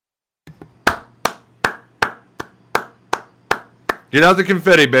 Get out the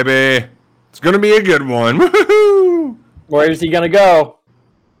confetti, baby. It's going to be a good one. Woo-hoo! Where is he going to go?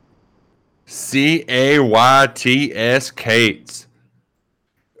 Cayts Cates.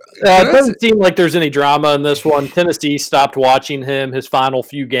 It doesn't seem like there's any drama in this one. Tennessee stopped watching him his final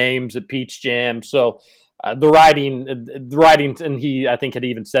few games at Peach Jam. So the writing, and I think had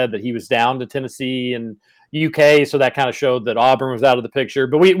even said that he was down to Tennessee and UK. So that kind of showed that Auburn was out of the picture.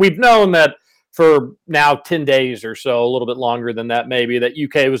 But we've known that for now 10 days or so, a little bit longer than that maybe, that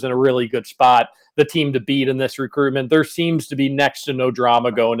UK was in a really good spot, the team to beat in this recruitment. There seems to be next to no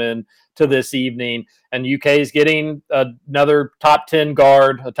drama going in to this evening, and UK is getting another top 10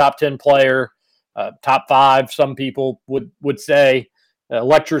 guard, a top 10 player top 5, some people would say.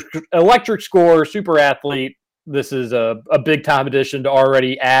 Electric scorer, super athlete. This is a big time addition to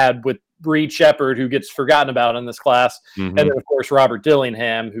already add with Reed Shepherd, who gets forgotten about in this class. And then, of course, Robert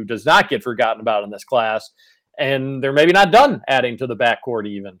Dillingham, who does not get forgotten about in this class. And they're maybe not done adding to the backcourt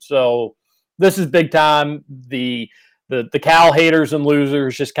even. So this is big time. The Cal haters and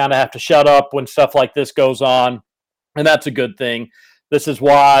losers just kind of have to shut up when stuff like this goes on. And that's a good thing. This is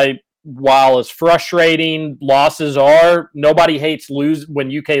why, while as frustrating losses are, nobody hates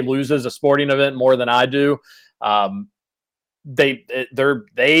when UK loses a sporting event more than I do. They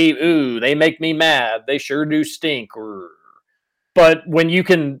make me mad. They sure do stink. But when you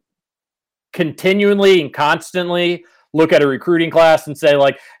can continually and constantly look at a recruiting class and say,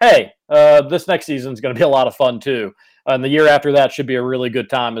 like, hey, this next season is going to be a lot of fun too. And the year after that should be a really good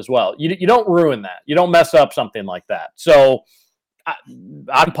time as well. You don't ruin that. You don't mess up something like that. So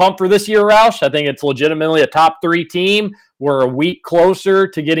I'm pumped for this year, Roush. I think it's legitimately a top 3 team. We're a week closer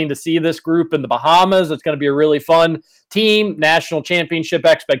to getting to see this group in the Bahamas. It's going to be a really fun team. National championship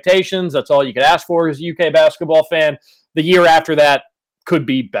expectations. That's all you could ask for as a UK basketball fan. The year after that could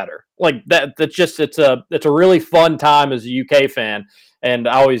be better. Like that. It's a really fun time as a UK fan. And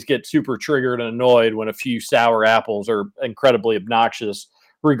I always get super triggered and annoyed when a few sour apples are incredibly obnoxious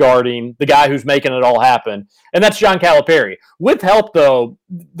regarding the guy who's making it all happen. And that's John Calipari. With help, though,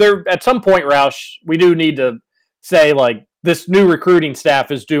 there at some point, Roush, we do need to say, like, this new recruiting staff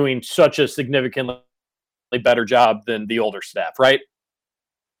is doing such a significantly better job than the older staff, right?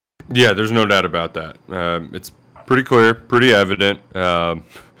 Yeah, there's no doubt about that. It's pretty clear, pretty evident that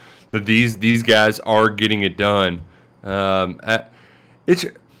these guys are getting it done. It's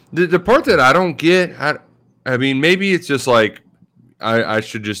the part that I don't get. I mean, maybe it's just like I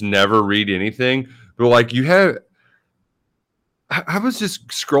should just never read anything. But like I was just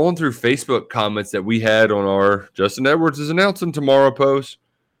scrolling through Facebook comments that we had on our Justin Edwards is announcing tomorrow post.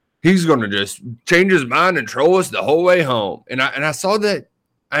 He's going to just change his mind and troll us the whole way home. And I saw that.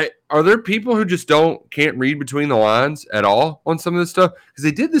 Are there people who just can't read between the lines at all on some of this stuff? Because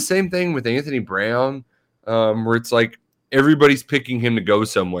they did the same thing with Anthony Brown, where it's like everybody's picking him to go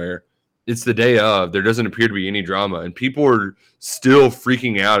somewhere. It's the day of. There doesn't appear to be any drama, and people are still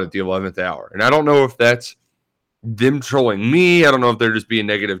freaking out at the 11th hour. And I don't know if that's them trolling me. I don't know if they're just being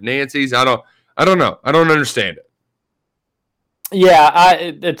negative Nancy's. I don't know. I don't understand it. Yeah,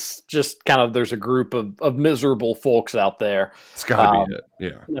 it's just kind of there's a group of miserable folks out there. It's got to be it.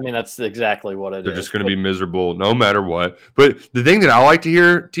 Yeah. I mean, that's exactly what it is. They're just going to be miserable no matter what. But the thing that I like to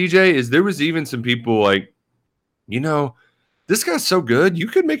hear, TJ, is there was even some people like, this guy's so good, you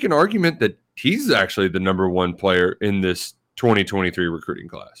could make an argument that he's actually the number 1 player in this 2023 recruiting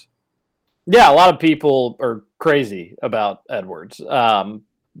class. Yeah, a lot of people are crazy about Edwards. Number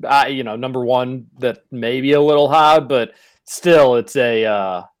 1, that may be a little high, but still, it's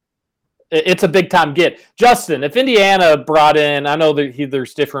a big time get. Justin, if Indiana brought in, I know that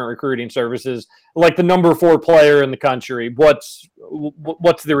there's different recruiting services, like the number 4 player in the country, what's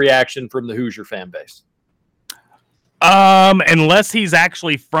the reaction from the Hoosier fan base? Unless he's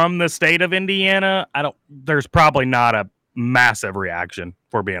actually from the state of Indiana, there's probably not a massive reaction,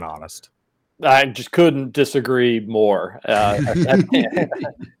 for being honest. I just couldn't disagree more. I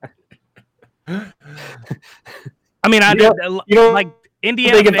mean, like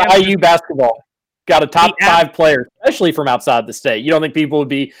Indiana. I think if IU basketball got a top 5 player, especially from outside the state, you don't think people would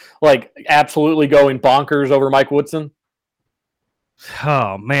be like absolutely going bonkers over Mike Woodson?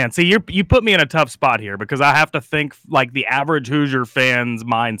 Oh man, see, you put me in a tough spot here because I have to think like the average Hoosier fan's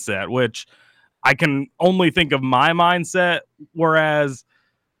mindset, which I can only think of my mindset. Whereas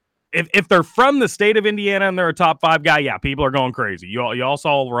if they're from the state of Indiana and they're a top 5 guy, yeah, people are going crazy. You all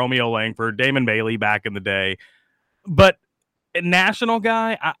saw Romeo Langford, Damon Bailey back in the day, but a national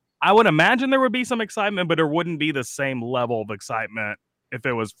guy, I would imagine there would be some excitement, but there wouldn't be the same level of excitement if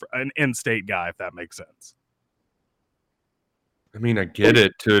it was an in-state guy, if that makes sense. I mean, I get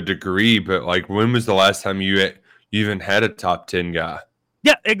it to a degree, but like, when was the last time you even had a top 10 guy?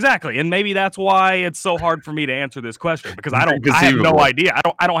 Yeah, exactly. And maybe that's why it's so hard for me to answer this question because I have no idea.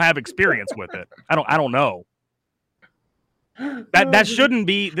 I don't have experience with it. I don't know. That shouldn't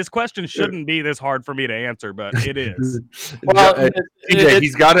be, this question shouldn't be this hard for me to answer, but it is. Well,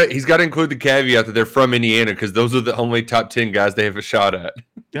 he's got to include the caveat that they're from Indiana because those are the only top 10 guys they have a shot at.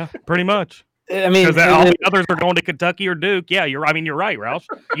 Yeah, pretty much. I mean, because all the others are going to Kentucky or Duke. Yeah, you're right, Ralph.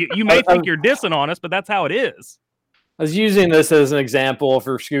 You may think you're dissing on us, but that's how it is. I was using this as an example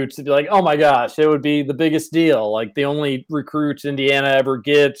for Scoots to be like, oh my gosh, it would be the biggest deal. Like the only recruits Indiana ever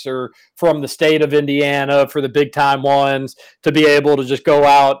gets are from the state of Indiana for the big time ones. To be able to just go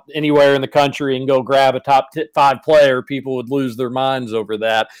out anywhere in the country and go grab a top 5 player, people would lose their minds over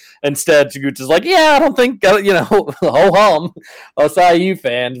that. Instead, Scoots is like, yeah, I don't think, ho hum, us IU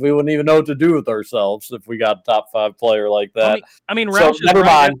fans, we wouldn't even know what to do with ourselves if we got a top 5 player like that. I mean, so, Roush is never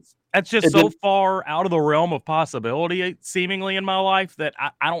right. mind. That's just so far out of the realm of possibility, seemingly, in my life, that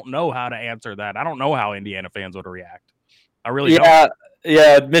I don't know how to answer that. I don't know how Indiana fans would react. I really don't.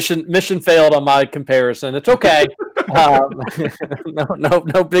 Yeah. Mission failed on my comparison. It's okay.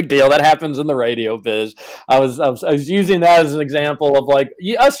 No big deal. That happens in the radio biz. I was using that as an example of like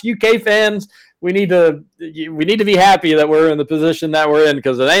us UK fans. We need to be happy that we're in the position that we're in,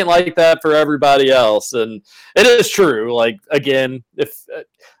 because it ain't like that for everybody else. And it is true. Like, again, if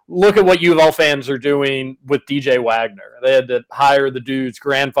look at what U of L fans are doing with DJ Wagner. They had to hire the dude's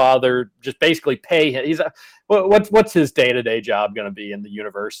grandfather, just basically pay him. What's his day-to-day job going to be in the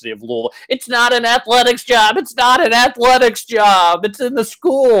University of Louisville? It's not an athletics job. It's not an athletics job. It's in the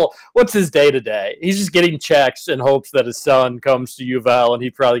school. What's his day-to-day? He's just getting checks in hopes that his son comes to U of L, and he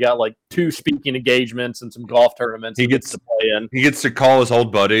probably got like 2 speaking engagements and some golf tournaments he gets to play in. He gets to call his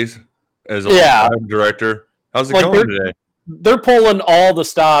old buddies as a director. How's it going today? They're pulling all the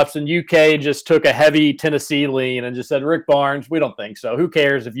stops, and UK just took a heavy Tennessee lean and just said, Rick Barnes, we don't think so. Who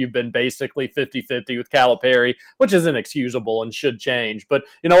cares if you've been basically 50-50 with Calipari, which is inexcusable and should change. But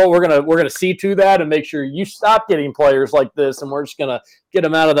you know what? We're gonna see to that and make sure you stop getting players like this, and we're just gonna get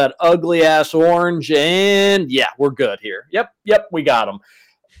them out of that ugly ass orange. And yeah, we're good here. Yep, we got them.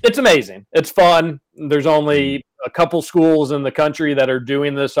 It's amazing. It's fun. There's only a couple schools in the country that are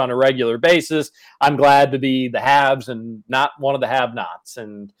doing this on a regular basis. I'm glad to be the haves and not one of the have-nots.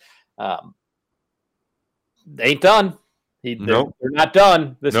 And they ain't done. They're not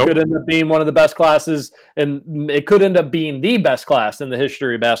done. This could end up being one of the best classes, and it could end up being the best class in the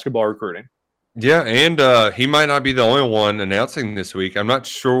history of basketball recruiting. Yeah, and he might not be the only one announcing this week. I'm not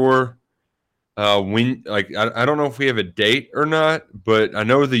sure when. I don't know if we have a date or not, but I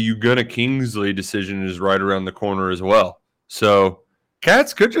know the Ugonna Kingsley decision is right around the corner as well. So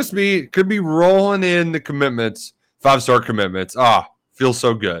Cats could be rolling in the commitments, 5-star commitments. Feels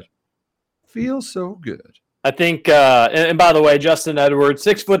so good. Feels so good. I think, and by the way, Justin Edwards,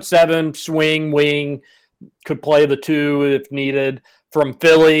 6'7", swing wing, could play the 2 if needed. From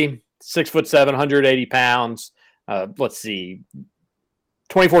Philly, 6'7", 180 pounds. Let's see.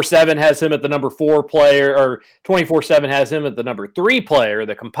 24/7 has him at the number 4 player, or 24/7 has him at the number 3 player.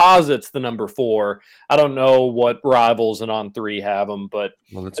 The Composite's the number 4. I don't know what Rivals and On3 have him, but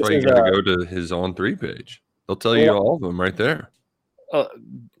that's why you got to go to his On3 page. They'll tell you all of them right there.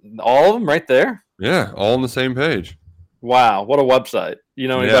 All of them right there? Yeah, all on the same page. Wow, what a website. You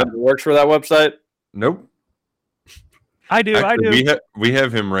know anybody who works for that website? Nope. I do. We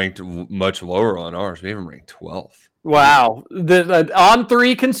have him ranked much lower on ours. We have him ranked 12th. Wow. The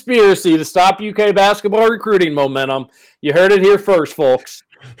On3 conspiracy to stop UK basketball recruiting momentum. You heard it here first, folks.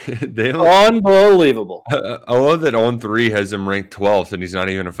 Unbelievable. I love that On3 has him ranked 12th, and he's not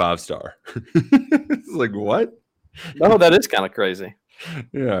even a 5-star. It's like, what? No, that is kind of crazy.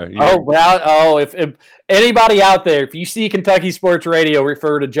 Yeah. If anybody out there, if you see Kentucky Sports Radio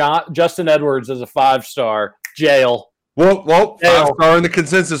refer to Justin Edwards as a 5-star, jail. Well, 5-star in the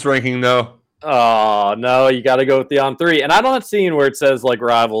consensus ranking, though. Oh, no, you got to go with the On3. And I'm not seeing where it says like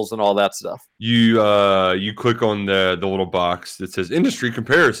Rivals and all that stuff. You click on the little box that says industry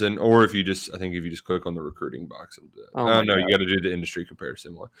comparison, or if you just click on the recruiting box, it'll do it. No, you got to do the industry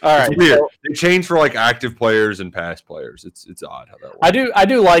comparison one. All right, it's weird. They change for like active players and past players. It's odd how that works. I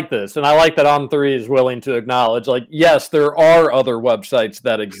do like this, and I like that On3 is willing to acknowledge, like, yes, there are other websites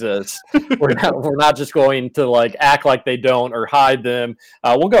that exist. we're not just going to like act like they don't or hide them.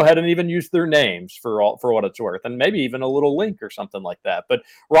 We'll go ahead and even use their names for what it's worth, and maybe even a little link or something like that. But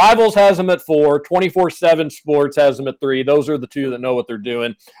Rivals has them at 4, 24/7 Sports has them at 3. Those are the 2 that know what they're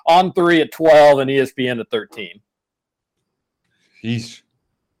doing. On3 at 12 and ESPN at 13.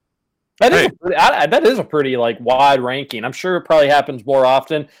 That is a pretty like wide ranking. I'm sure it probably happens more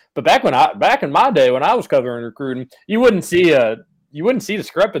often, but back in my day when I was covering recruiting, you wouldn't see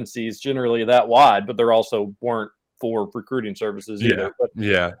discrepancies generally that wide, but there also weren't for recruiting services either.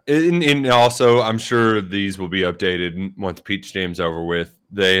 Yeah. And also, I'm sure these will be updated once Peach Jam's over with.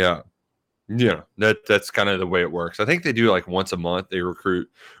 They, that's kind of the way it works. I think they do like once a month. They recruit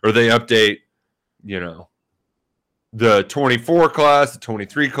or they update, the 24 class, the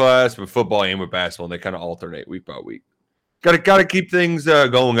 23 class with football and with basketball. And they kind of alternate week by week. Got to keep things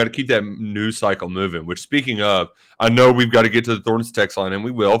going. Got to keep that news cycle moving. Which, speaking of, I know we've got to get to the Thorns text line, and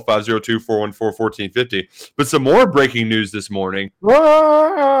we will 502-414-1450. But some more breaking news this morning.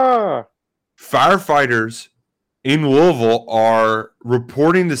 Firefighters in Louisville are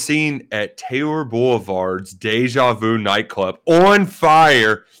reporting the scene at Taylor Boulevard's Deja Vu nightclub on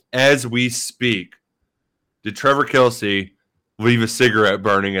fire as we speak. Did Trevor Kelsey leave a cigarette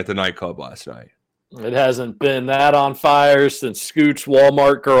burning at the nightclub last night? It hasn't been that on fire since Scoot's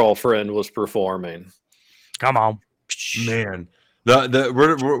Walmart girlfriend was performing. Come on, man.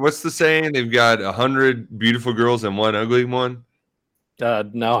 What's the saying? They've got 100 beautiful girls and one ugly one.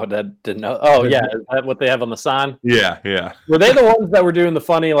 No, that didn't know. Oh yeah, is that what they have on the sign? Yeah. Were they the ones that were doing the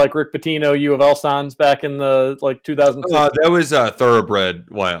funny like Rick Pitino U of L signs back in the 2006? That was Thoroughbred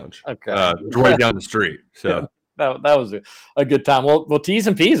Lounge. Okay, right down the street. So that was a good time. Well, T's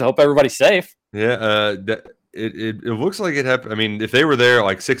and P's. I hope everybody's safe. Yeah, it looks like it happened. I mean, if they were there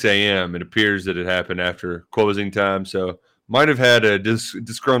like 6 a.m., it appears that it happened after closing time. So might have had a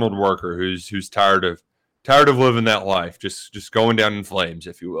disgruntled worker who's tired of living that life, just going down in flames,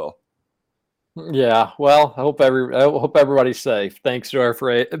 if you will. Yeah, well, I hope everybody's safe. Thanks to our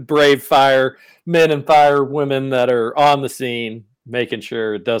brave firemen and firewomen that are on the scene, making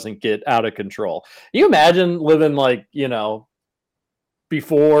sure it doesn't get out of control. You imagine living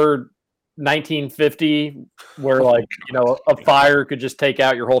before 1950, where a fire could just take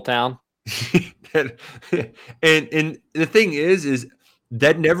out your whole town. and the thing is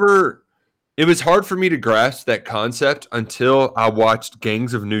that never. It was hard for me to grasp that concept until I watched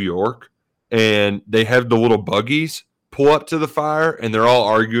Gangs of New York, and they have the little buggies pull up to the fire, and they're all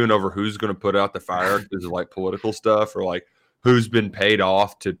arguing over who's going to put out the fire because of like political stuff or like who's been paid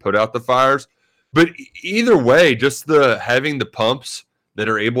off to put out the fires. But either way, just having the pumps that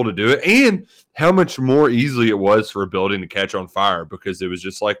are able to do it, and how much more easily it was for a building to catch on fire because it was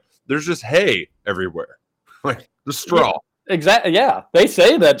just like there's just hay everywhere, like the straw. Exactly. Yeah, they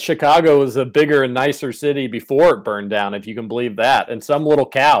say that Chicago was a bigger and nicer city before it burned down, if you can believe that. And some little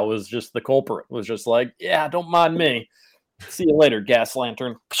cow was just the culprit. Was just like, yeah, don't mind me. See you later, gas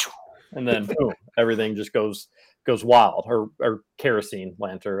lantern. And then boom, everything just goes wild. Or kerosene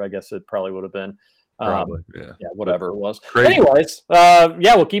lantern, I guess it probably would have been. Probably, yeah, whatever it was. Crazy. Anyways,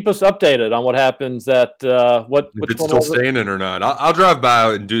 well, keep us updated on what happens at if it's still standing or not. I'll drive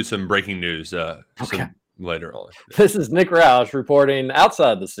by and do some breaking news later on. This is Nick Roush reporting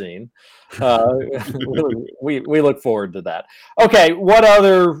outside the scene. We look forward to that. Okay, what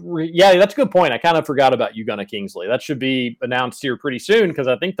other? Yeah, that's a good point. I kind of forgot about Ugonna Kingsley. That should be announced here pretty soon because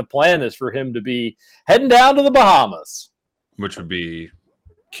I think the plan is for him to be heading down to the Bahamas, which would be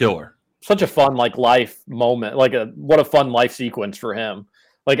killer. Such a fun life moment. What a fun life sequence for him.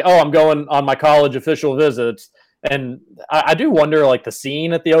 I'm going on my college official visits. And I do wonder, the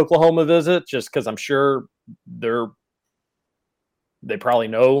scene at the Oklahoma visit, just because I'm sure they probably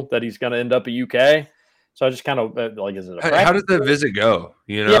know that he's going to end up at UK. So I just kind of is it? How does that visit go?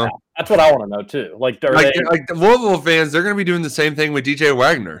 Yeah, that's what I want to know too. The Louisville fans, they're going to be doing the same thing with DJ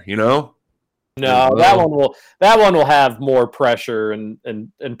Wagner. No, that one will have more pressure and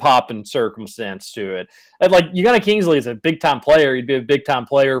pop and circumstance to it. And Ugonna Kingsley is a big time player. He'd be a big time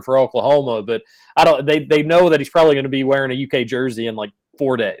player for Oklahoma, but they know that he's probably going to be wearing a UK jersey in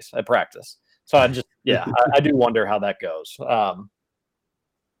 4 days at practice. So I do wonder how that goes.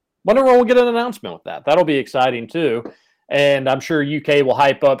 Wonder when we'll get an announcement with that. That'll be exciting too. And I'm sure UK will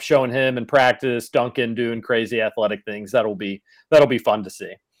hype up showing him in practice, Duncan doing crazy athletic things. That'll be fun to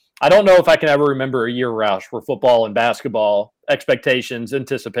see. I don't know if I can ever remember a year, Roush, where football and basketball expectations,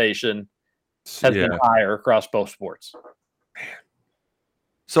 anticipation has been higher across both sports. Man.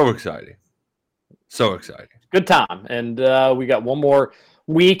 So exciting. So exciting. Good time. And we got one more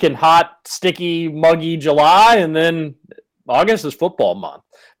week in hot, sticky, muggy July, and then August is football month.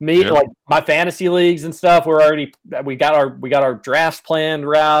 My fantasy leagues and stuff, we got our drafts planned,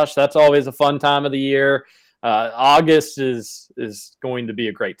 Roush. That's always a fun time of the year. August is going to be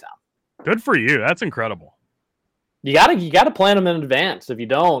a great time. Good for you. That's incredible. You gotta plan them in advance. If you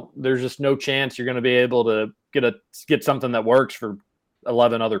don't, there's just no chance you're going to be able to get something that works for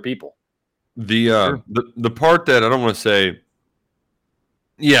 11 other people. The part that I don't want to say,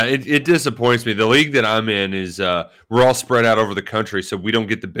 it disappoints me. The league that I'm in is we're all spread out over the country, so we don't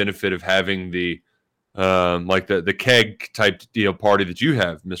get the benefit of having the the keg type deal party that you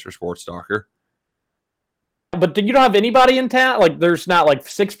have, Mr. Sports Talker. But you don't have anybody in town? There's not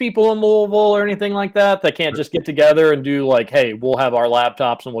 6 people in Louisville or anything like that that can't just get together and do hey, we'll have our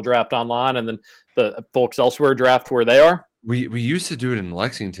laptops and we'll draft online and then the folks elsewhere draft where they are? We used to do it in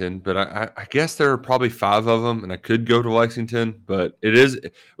Lexington, but I guess there are probably 5 of them, and I could go to Lexington, but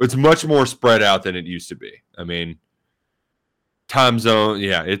it's much more spread out than it used to be. I mean, time zone,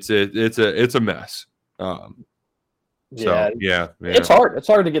 yeah, it's a mess. It's hard. It's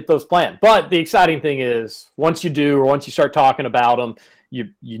hard to get those planned. But the exciting thing is, once you do, or once you start talking about them, you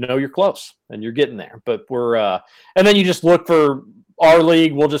know you're close and you're getting there. But we're and then you just look for our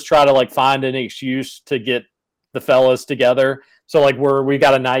league. We'll just try to like find an excuse to get the fellas together. So like we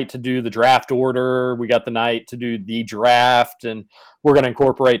got a night to do the draft order. We got the night to do the draft, and we're going to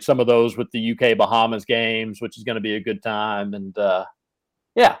incorporate some of those with the UK Bahamas games, which is going to be a good time. And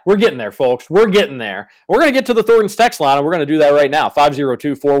yeah, we're getting there, folks. We're getting there. We're going to get to the Thornton's text line, and we're going to do that right now.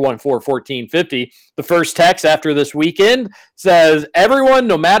 502-414-1450. The first text after this weekend says, everyone,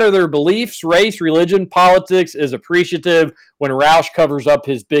 no matter their beliefs, race, religion, politics, is appreciative when Roush covers up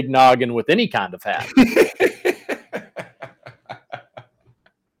his big noggin with any kind of hat.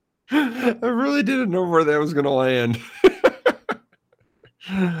 I really didn't know where that was going to land.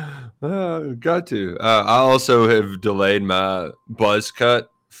 Got to. I also have delayed my buzz cut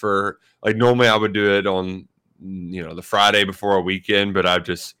for like normally I would do it on the Friday before a weekend, but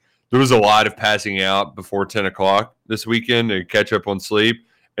there was a lot of passing out before 10 o'clock this weekend to catch up on sleep,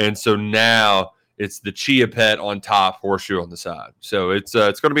 and so now it's the Chia Pet on top, horseshoe on the side. So it's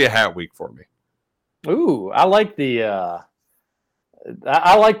going to be a hat week for me. Ooh, I like the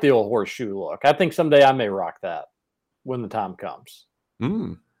old horseshoe look. I think someday I may rock that when the time comes.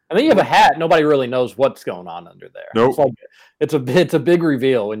 Mm. And then you have a hat. Nobody really knows what's going on under there. Nope. It's a big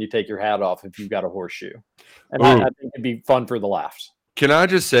reveal when you take your hat off if you've got a horseshoe. And I think it'd be fun for the laughs. Can I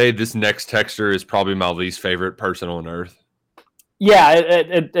just say this next texter is probably my least favorite person on earth? Yeah,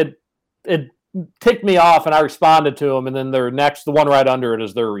 it ticked me off, and I responded to him. And then the one right under it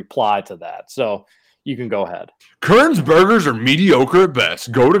is their reply to that. So you can go ahead. Kern's burgers are mediocre at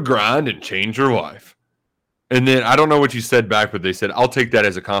best. Go to Grind and change your life. And then I don't know what you said back, but they said, I'll take that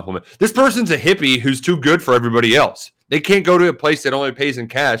as a compliment. This person's a hippie who's too good for everybody else. They can't go to a place that only pays in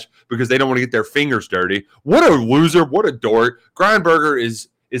cash because they don't want to get their fingers dirty. What a loser. What a dork. Grind Burger is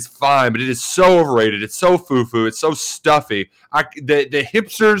fine, but it is so overrated. It's so foo-foo. It's so stuffy. The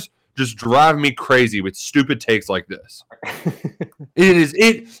hipsters just drive me crazy with stupid takes like this.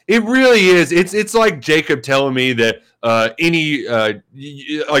 It really is. It's like Jacob telling me that you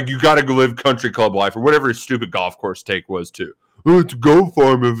got to go live country club life or whatever his stupid golf course take was too. Oh, it's a goat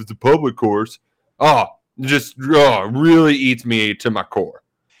farm if it's a public course. Really eats me to my core.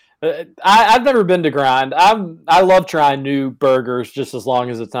 I've never been to Grind. I love trying new burgers just as long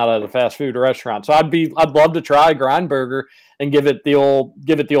as it's not at a fast food restaurant. So I'd love to try a Grind burger and give it the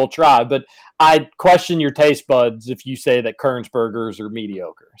old try. But I question your taste buds if you say that Kern's burgers are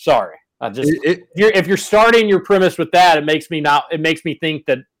mediocre. Sorry. If you're starting your premise with that, it makes me think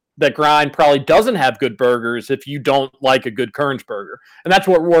that Grind probably doesn't have good burgers if you don't like a good Kern's burger, and that's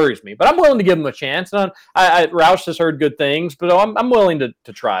what worries me. But I'm willing to give him a chance. And Roush has heard good things, but I'm willing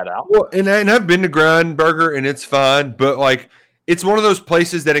to try it out. Well, and I've been to Grind Burger and it's fine, but like it's one of those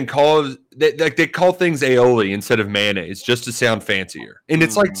places that they call things aioli instead of mayonnaise just to sound fancier. And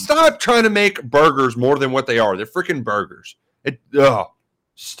it's like, stop trying to make burgers more than what they are. They're freaking burgers.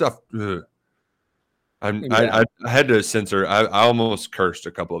 Stuff. I had to censor. I almost cursed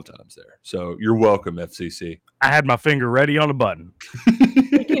a couple of times there. So you're welcome, FCC. I had my finger ready on a button.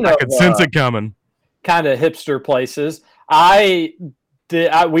 I could sense it coming. Kind of hipster places.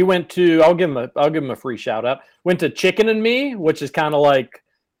 We went to. I'll give him a free shout out. Went to Chicken and Me, which is kind of like.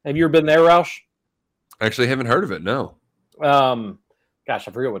 Have you ever been there, Roush? I actually haven't heard of it. No. Gosh,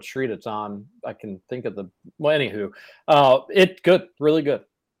 I forget what street it's on. I can think of anywho. It's good, really good.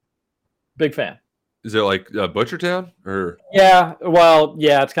 Big fan. Is it like Butchertown or? Yeah, well,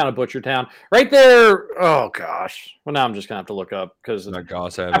 yeah, it's kind of Butchertown. Right there. Oh gosh. Well, now I'm just gonna have to look up because I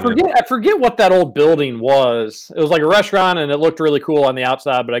forget what that old building was. It was like a restaurant and it looked really cool on the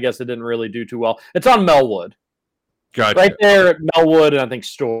outside, but I guess it didn't really do too well. It's on Melwood. Gotcha. Right there at Melwood and I think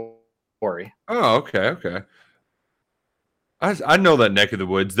Story. Oh, okay. I know that neck of the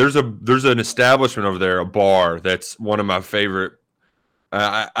woods. There's an establishment over there, a bar that's one of my favorite.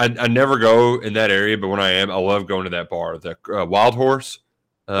 I never go in that area, but when I am, I love going to that bar, the Wild Horse.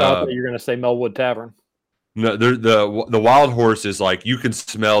 You're going to say Melwood Tavern. No, the Wild Horse is like you can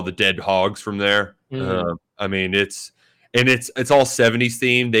smell the dead hogs from there. Mm-hmm. I mean, it's all 70s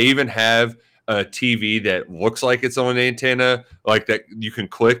themed. They even have a TV that looks like it's on an antenna, like that you can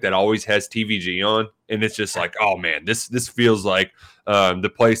click that always has TVG on, and it's just like, oh man, this feels like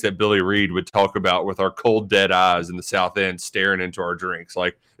the place that Billy Reed would talk about with our cold dead eyes in the South End staring into our drinks.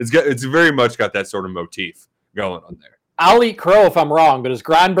 Like it's very much got that sort of motif going on there. I'll eat crow if I'm wrong, but is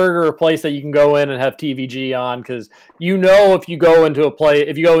Grindberger a place that you can go in and have TVG on? Because if you go into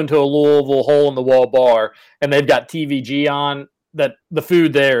a Louisville hole in the wall bar and they've got TVG on, that the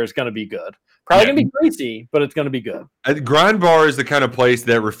food there is going to be good. Probably going to be greasy, but it's going to be good. Grind Bar is the kind of place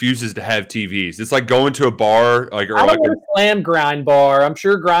that refuses to have TVs. It's like going to a bar. I don't want to slam Grind Bar. I'm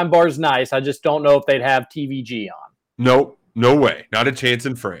sure Grind Bar is nice. I just don't know if they'd have TVG on. Nope. No way. Not a chance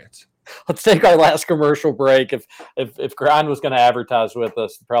in France. Let's take our last commercial break. If Grind was going to advertise with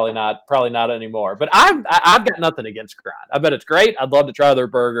us, probably not anymore. But I've got nothing against Grind. I bet it's great. I'd love to try their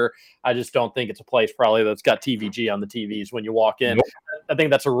burger. I just don't think it's a place probably that's got TVG on the TVs when you walk in. Nope. I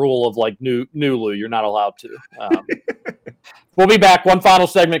think that's a rule of like Nulu. You're not allowed to. We'll be back. One final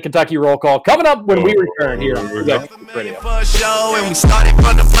segment, Kentucky Roll Call, coming up when we return here on Radio. Show, and we started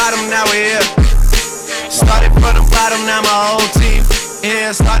from the bottom. Now we're here. Started from the bottom. Now my whole team.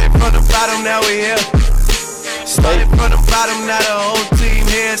 Yeah, started from the bottom, now we're here. Started from the bottom, now the whole team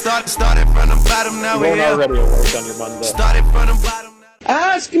here. Started from the bottom, now we're here. Already at work on your Monday. Started from the bottom.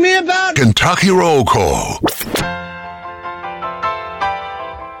 Ask me about Kentucky Roll Call.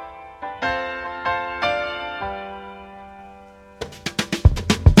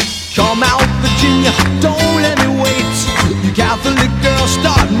 Come out, Virginia, don't let me wait. You Catholic girls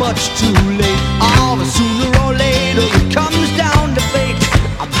start much too late. All the sooner or later it comes down to fate.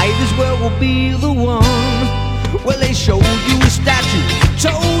 I might as well be the one. Well, they showed you a statue,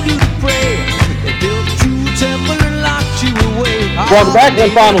 told you to pray. They built you a temple and locked you away. Welcome back to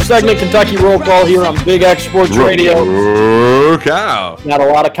the final segment, Kentucky Roll Call here on Big X Sports Radio. Cow. Got a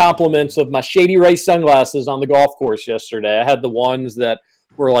lot of compliments of my Shady Rays sunglasses on the golf course yesterday. I had the ones that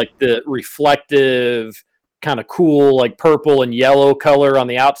were like the reflective, kind of cool, like purple and yellow color on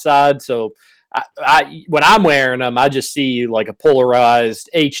the outside. So I when I'm wearing them, I just see like a polarized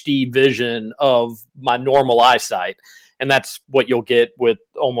HD vision of my normal eyesight. And that's what you'll get with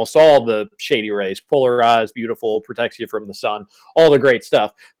almost all the Shady Rays. Polarized, beautiful, protects you from the sun, all the great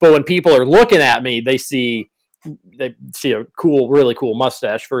stuff. But when people are looking at me, they see a cool, really cool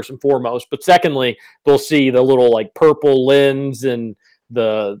mustache, first and foremost. But secondly, they'll see the little like purple lens, and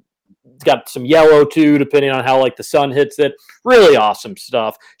it's got some yellow too, depending on how like the sun hits it. Really awesome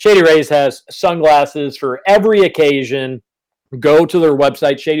stuff. Shady Rays has sunglasses for every occasion. Go to their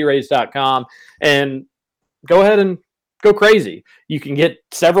website, shadyrays.com, and go ahead and go crazy. You can get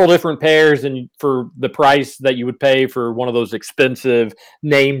several different pairs, and for the price that you would pay for one of those expensive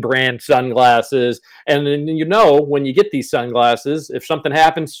name brand sunglasses. And then, when you get these sunglasses, if something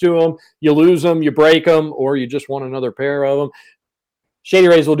happens to them, you lose them, you break them, or you just want another pair of them, Shady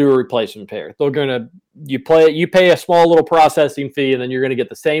Rays will do a replacement pair. You pay a small little processing fee, and then you're going to get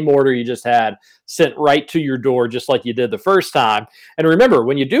the same order you just had sent right to your door, just like you did the first time. And remember,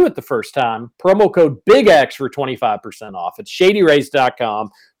 when you do it the first time, promo code BIGX for 25% off. It's shadyrays.com,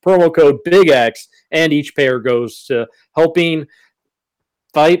 promo code BIGX, and each pair goes to helping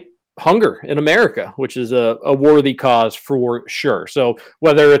fight hunger in America, which is a worthy cause for sure. So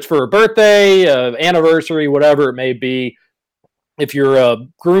whether it's for a birthday, anniversary, whatever it may be, if you're a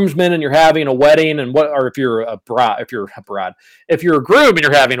groomsman and you're having a wedding, or if you're a bride, if you're a groom and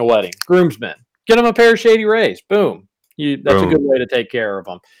you're having a wedding, groomsmen, get them a pair of Shady Rays. Boom. That's a good way to take care of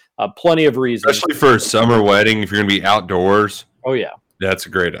them. Plenty of reasons. Especially for a summer wedding, if you're going to be outdoors. Oh, yeah. That's a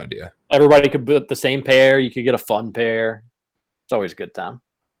great idea. Everybody could put the same pair. You could get a fun pair. It's always a good time.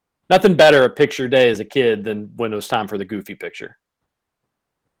 Nothing better at picture day as a kid than when it was time for the goofy picture.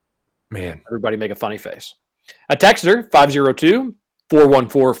 Man. Everybody make a funny face. A texter,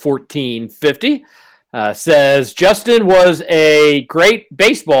 502-414-1450, says, Justin was a great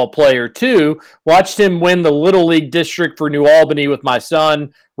baseball player, too. Watched him win the Little League district for New Albany with my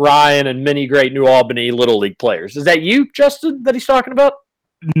son, Ryan, and many great New Albany Little League players. Is that you, Justin, that he's talking about?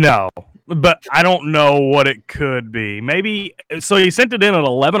 No, but I don't know what it could be. Maybe, so he sent it in at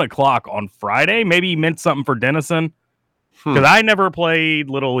 11 o'clock on Friday. Maybe he meant something for Denison. Because I never played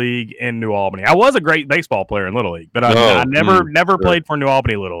Little League in New Albany. I was a great baseball player in Little League, but I never played for New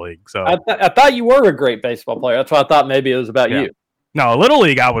Albany Little League. So I thought you were a great baseball player. That's why I thought maybe it was about you. No, Little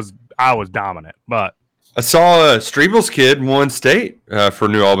League, I was dominant. But I saw Strebel's kid won state for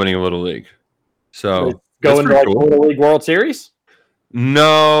New Albany Little League. So going to cool. Little League World Series?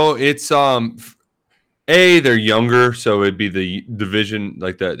 No, it's they're younger, so it'd be the division,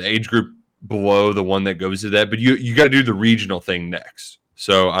 like the age group below the one that goes to that, but you got to do the regional thing next.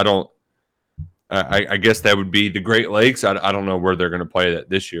 So I guess that would be the Great Lakes. I don't know where they're going to play that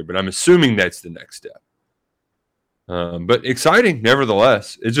this year, but I'm assuming that's the next step. But exciting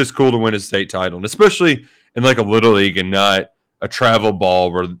nevertheless. It's just cool to win a state title, and especially in like a Little League and not a travel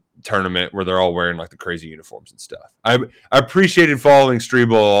ball where tournament where they're all wearing like the crazy uniforms and stuff. I appreciated following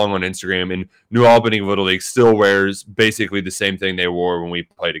Strebel along on Instagram, and New Albany Little League still wears basically the same thing they wore when we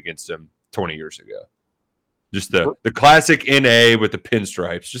played against them 20 years ago. Just the classic NA with the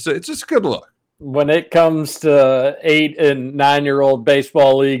pinstripes. It's just a good look. When it comes to 8 and 9-year-old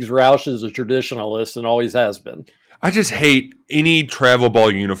baseball leagues, Roush is a traditionalist and always has been. I just hate any travel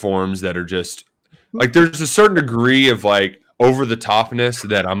ball uniforms that are just like, there's a certain degree of like over the topness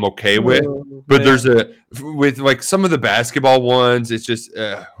that I'm okay with, but there's with like some of the basketball ones, it's just,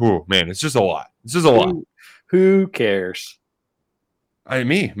 it's just a lot. It's just a lot. Who cares?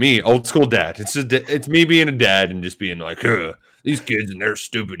 Me, old school dad. It's me being a dad and just being like, these kids in their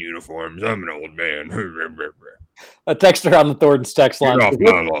stupid uniforms. I'm an old man. A texter on the Thornton's text line. Get off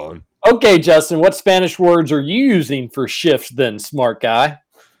my lawn. Okay, Justin, what Spanish words are you using for shift then, smart guy?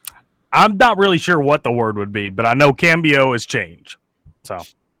 I'm not really sure what the word would be, but I know cambio is change. So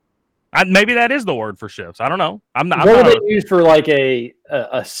maybe that is the word for shifts. I don't know. What would they use for like a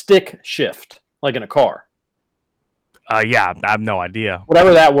stick shift, like in a car? Yeah, I have no idea.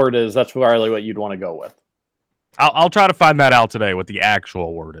 Whatever that word is, that's probably what you'd want to go with. I'll try to find that out today, what the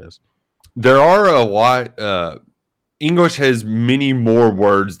actual word is. There are a lot. English has many more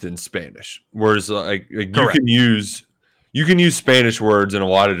words than Spanish, whereas like you can use Spanish words in a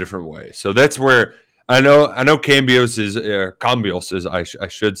lot of different ways. So that's where I know cambios is I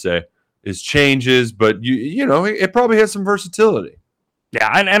should say is changes, but it probably has some versatility. Yeah,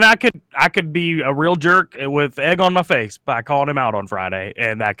 and I could be a real jerk with egg on my face by calling him out on Friday,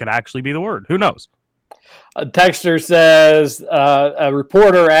 and that could actually be the word. Who knows? A texter says, a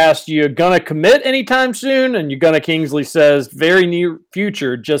reporter asked, you going to commit anytime soon? And Gunna Kingsley says, very near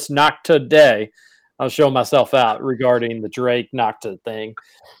future, just not today. I'll show myself out regarding the Drake Nocta thing.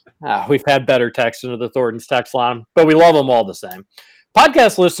 We've had better texts into the Thornton's text line, but we love them all the same.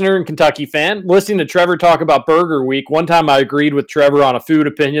 Podcast listener and Kentucky fan, listening to Trevor talk about Burger Week. One time I agreed with Trevor on a food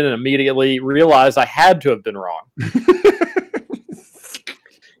opinion and immediately realized I had to have been wrong.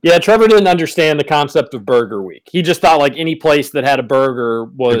 Yeah, Trevor didn't understand the concept of Burger Week. He just thought like any place that had a burger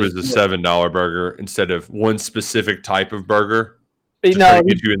was... It was a $7 burger instead of one specific type of burger. To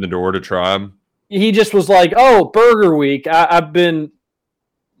get you in the door to try them. He just was like, "Oh, Burger Week! I've been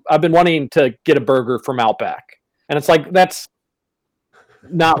wanting to get a burger from Outback," and it's like that's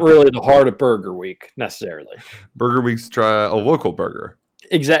not really the heart of Burger Week necessarily. Burger Week's try a local burger.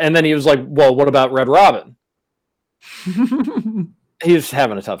 Exactly, and then he was like, "Well, what about Red Robin?" He was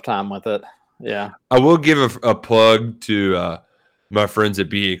having a tough time with it. Yeah, I will give a plug to my friends at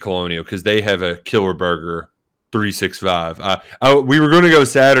BA Colonial because they have a killer burger. 365. We were going to go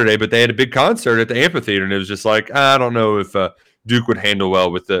Saturday, but they had a big concert at the amphitheater, and it was just like I don't know if Duke would handle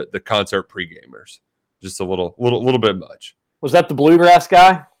well with the concert pre-gamers. Just a little bit much. Was that the bluegrass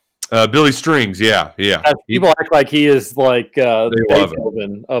guy? Billy Strings, yeah. People act like he is like the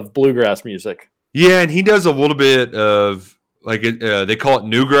Beethoven of bluegrass music. Yeah, and he does a little bit of like they call it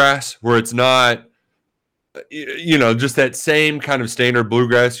newgrass, where it's not. Just that same kind of standard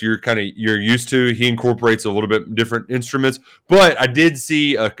bluegrass you're used to. He incorporates a little bit different instruments, but I did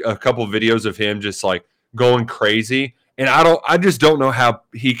see a couple videos of him just like going crazy, and I just don't know how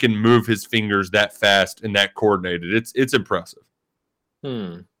he can move his fingers that fast and that coordinated. It's impressive.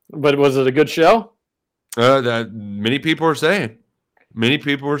 But was it a good show? That many people are saying.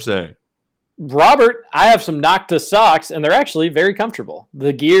 Robert, I have some Nocta socks, and they're actually very comfortable.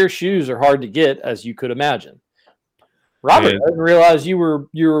 The gear shoes are hard to get, as you could imagine. Robert, I didn't realize you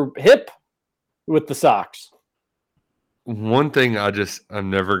were hip with the socks. One thing I'm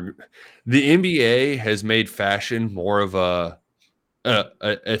never. The NBA has made fashion more of a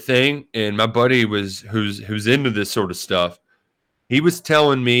thing, and my buddy who's into this sort of stuff. He was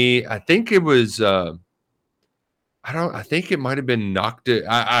telling me, I think it was. I think it might have been Nocta.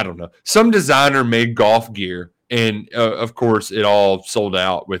 I don't know. Some designer made golf gear, and of course, it all sold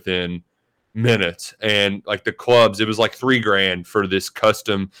out within minutes. And like the clubs, it was like $3,000 for this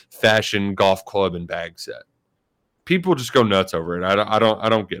custom fashion golf club and bag set. People just go nuts over it. I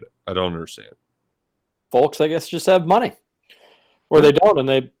don't get it. I don't understand. Folks, I guess, just have money, or they don't, and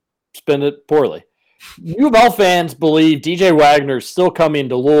they spend it poorly. U of L fans believe DJ Wagner is still coming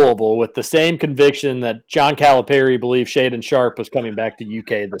to Louisville with the same conviction that John Calipari believed Shaden Sharp was coming back to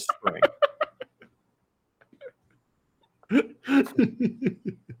UK this spring.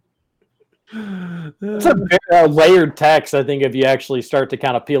 It's a layered text, I think, if you actually start to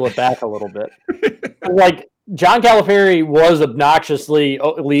kind of peel it back a little bit. Like, John Calipari was obnoxiously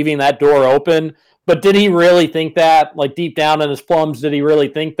leaving that door open, but did he really think that? Like, deep down in his plums, did he really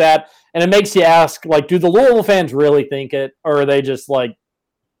think that? And it makes you ask, like, do the Louisville fans really think it? Or are they just, like,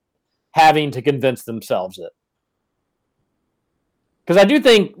 having to convince themselves it. Because I do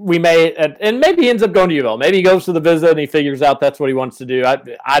think we may, and maybe he ends up going to UL. Maybe he goes to the visit and he figures out that's what he wants to do.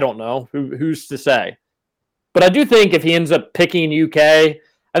 I don't know. Who's to say? But I do think if he ends up picking UK,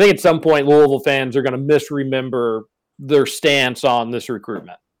 I think at some point Louisville fans are going to misremember their stance on this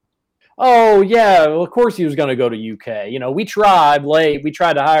recruitment. Oh, yeah, well, of course he was going to go to UK. You know, we tried late. We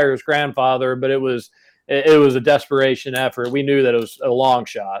tried to hire his grandfather, but it was a desperation effort. We knew that it was a long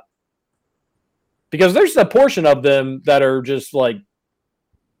shot. Because there's a portion of them that are just like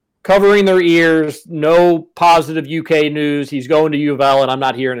covering their ears, no positive UK news. He's going to U of L, and I'm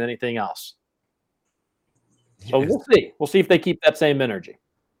not hearing anything else. So we'll see. We'll see if they keep that same energy.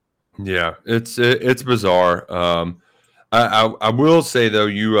 Yeah, it's bizarre. I will say though,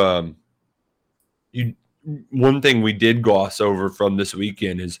 you one thing we did gloss over from this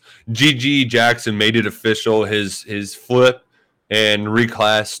weekend is GG Jackson made it official his flip and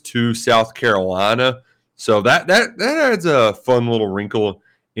reclass to South Carolina. So that adds a fun little wrinkle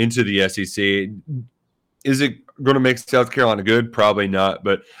into the SEC. Is it going to make South Carolina good? Probably not.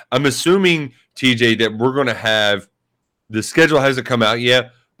 But I'm assuming, TJ, that we're going to have – the schedule hasn't come out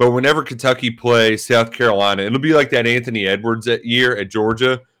yet, but whenever Kentucky plays South Carolina, it'll be like that Anthony Edwards year at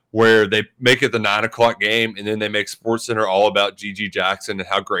Georgia where they make it the 9 o'clock game and then they make SportsCenter all about GG Jackson and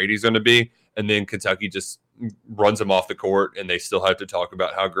how great he's going to be, and then Kentucky just runs him off the court and they still have to talk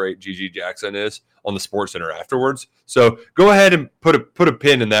about how great GG Jackson is on the SportsCenter afterwards. So go ahead and put a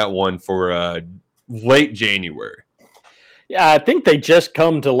pin in that one for late January. Yeah, I think they just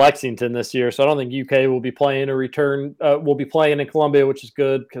come to Lexington this year, so I don't think UK will be playing a return. Will be playing in Columbia, which is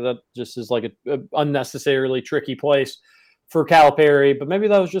good because that just is like a unnecessarily tricky place for Calipari. But maybe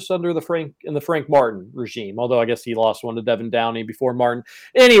that was just under the Frank Martin regime. Although I guess he lost one to Devin Downey before Martin.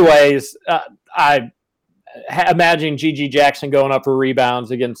 Anyways, I imagine GG Jackson going up for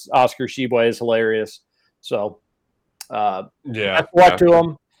rebounds against Oscar Tshiebwe is hilarious. So yeah, luck to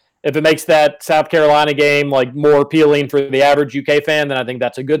him. If it makes that South Carolina game like more appealing for the average UK fan, then I think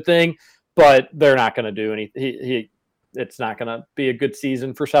that's a good thing. But they're not going to do anything. It's not going to be a good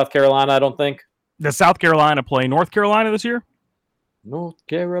season for South Carolina, I don't think. Does South Carolina play North Carolina this year? North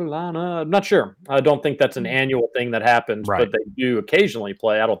Carolina, I'm not sure. I don't think that's an annual thing that happens, right. But they do occasionally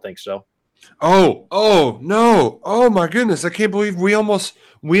play. I don't think so. Oh no! Oh my goodness! I can't believe we almost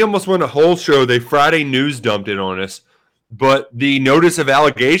went a whole show. They Friday news dumped it on us. But the notice of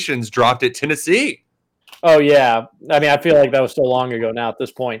allegations dropped at Tennessee. Oh, yeah. I mean, I feel like that was so long ago now at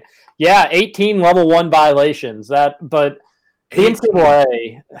this point. Yeah, 18 level 1 violations. But the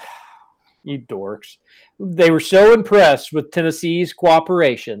NCAA, you dorks, they were so impressed with Tennessee's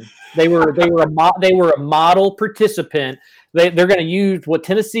cooperation. They were a model participant. They're going to use what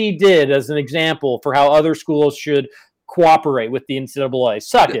Tennessee did as an example for how other schools should cooperate with the NCAA.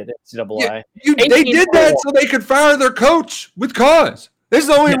 Suck it, NCAA. Yeah, they did that so they could fire their coach with cause. That's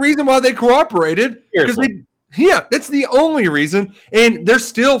the only reason why they cooperated. That's the only reason. And they're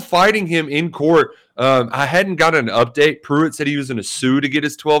still fighting him in court. I hadn't got an update. Pruitt said he was going to sue to get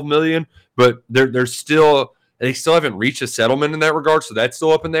his $12 million, but they still haven't reached a settlement in that regard. So that's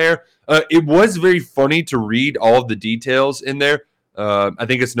still up in there. It was very funny to read all of the details in there. I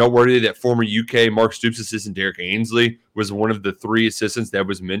think it's noteworthy that former UK Mark Stoops assistant Derek Ainsley was one of the 3 assistants that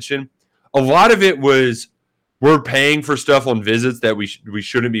was mentioned. A lot of it was we're paying for stuff on visits that we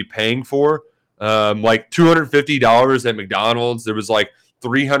shouldn't be paying for, like $250 at McDonald's. There was like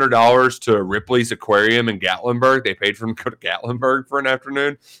 $300 to Ripley's Aquarium in Gatlinburg. They paid for him to go to Gatlinburg for an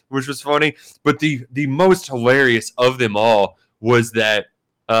afternoon, which was funny. But the most hilarious of them all was that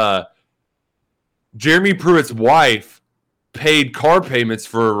Jeremy Pruitt's wife paid car payments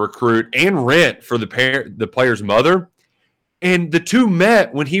for a recruit and rent for the player's mother. And the two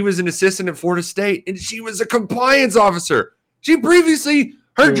met when he was an assistant at Florida State, and she was a compliance officer. She previously,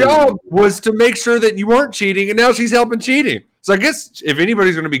 her job was to make sure that you weren't cheating, and now she's helping cheating. So I guess if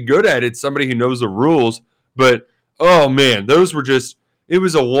anybody's going to be good at it, it's somebody who knows the rules. But, oh, man, those were just – it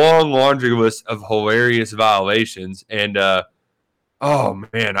was a long laundry list of hilarious violations. And, oh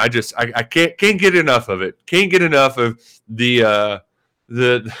man, I can't get enough of it. Can't get enough of the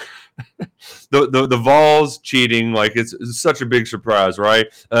Vols cheating. Like it's such a big surprise, right?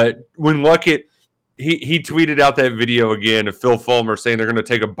 When Luckett he tweeted out that video again of Phil Fulmer saying they're going to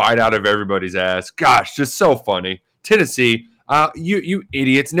take a bite out of everybody's ass. Gosh, just so funny. Tennessee, you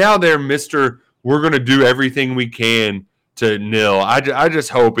idiots! Now they're Mr. We're going to do everything we can to nil. I just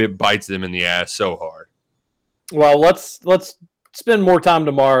hope it bites them in the ass so hard. Well, let's spend more time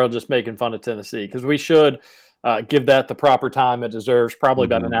tomorrow just making fun of Tennessee because we should give that the proper time it deserves. Probably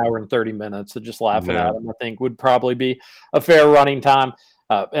about an hour and 30 minutes. So just laughing at them, I think, would probably be a fair running time.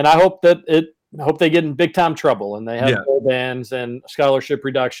 And I hope they get in big time trouble and they have bowl bans and scholarship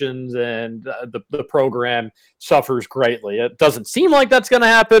reductions and the program suffers greatly. It doesn't seem like that's going to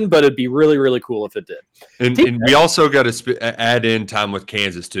happen, but it'd be really, really cool if it did. And we also got to add in time with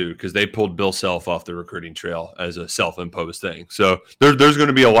Kansas too, because they pulled Bill Self off the recruiting trail as a self-imposed thing. So there's going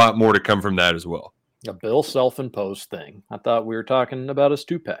to be a lot more to come from that as well. A Bill self-imposed thing. I thought we were talking about his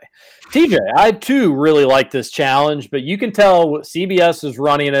toupee. TJ, I too really like this challenge, but you can tell CBS is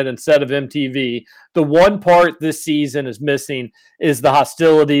running it instead of MTV. The one part this season is missing is the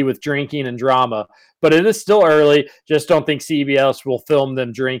hostility with drinking and drama, but it is still early. Just don't think CBS will film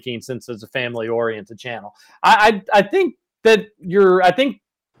them drinking since it's a family-oriented channel. I think you're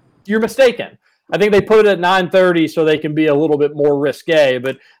mistaken. I think they put it at 9:30 so they can be a little bit more risque,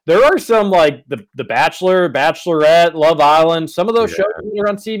 but there are some like the Bachelor, Bachelorette, Love Island, some of those shows that are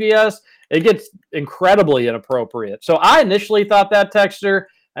on CBS, it gets incredibly inappropriate. So I initially thought that, Texter.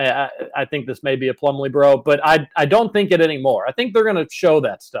 I think this may be a Plumlee bro, but I don't think it anymore. I think they're going to show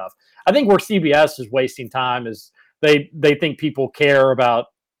that stuff. I think where CBS is wasting time is they think people care about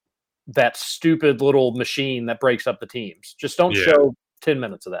that stupid little machine that breaks up the teams. Just don't show 10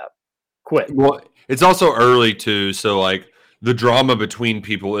 minutes of that. Quit. Well, it's also early too, so like the drama between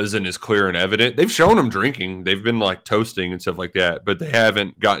people isn't as clear and evident. They've shown them drinking, they've been like toasting and stuff like that, but they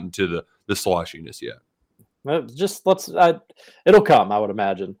haven't gotten to the sloshiness yet. It'll come, I would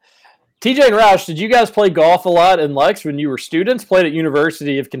imagine. TJ and Roush, did you guys play golf a lot in Lex when you were students? Played at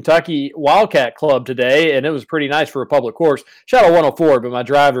University of Kentucky Wildcat Club today, and it was pretty nice for a public course. Shot a 104, but my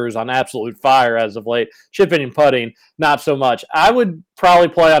driver is on absolute fire as of late. Chipping and putting, not so much. I would probably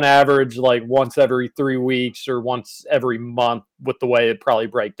play on average like once every 3 weeks or once every month with the way it'd probably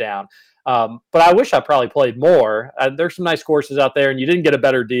break down. But I wish I probably played more. There's some nice courses out there, and you didn't get a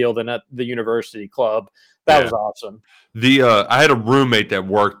better deal than at the University Club. That was awesome. I had a roommate that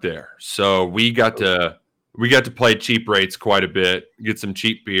worked there, so we got to play cheap rates quite a bit, get some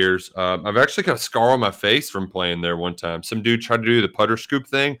cheap beers. I've actually got a scar on my face from playing there one time. Some dude tried to do the putter scoop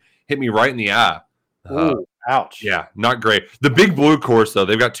thing, hit me right in the eye. Ooh, ouch. Yeah, not great. The Big Blue course, though,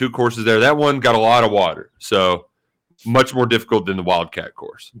 they've got 2 courses there. That one got a lot of water, so much more difficult than the Wildcat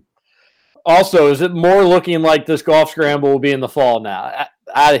course. Also, is it more looking like this golf scramble will be in the fall now?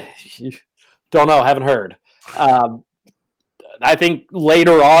 I don't know. Haven't heard. I think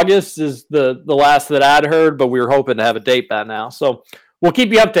later August is the last that I'd heard, but we were hoping to have a date by now. So we'll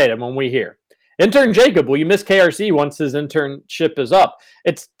keep you updated when we hear. Intern Jacob, will you miss KRC once his internship is up?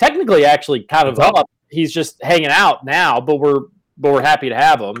 It's technically actually kind of up. He's just hanging out now, but we're happy to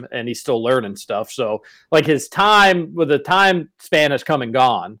have him, and he's still learning stuff. So like the time span has come and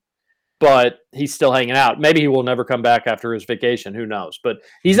gone, but he's still hanging out. Maybe he will never come back after his vacation. Who knows? But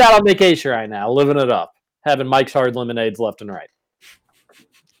he's out on vacation right now, living it up, having Mike's Hard Lemonades left and right.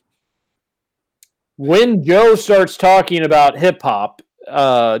 When Joe starts talking about hip-hop...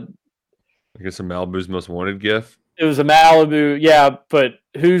 I guess a Malibu's Most Wanted gif? It was a Malibu, yeah, but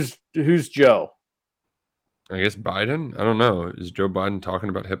who's Joe? I guess Biden? I don't know. Is Joe Biden talking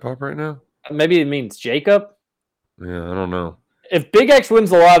about hip-hop right now? Maybe it means Jacob? Yeah, I don't know. If Big X wins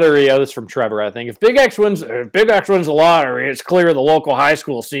the lottery, this is from Trevor, I think. If Big X wins the lottery, it's clear the local high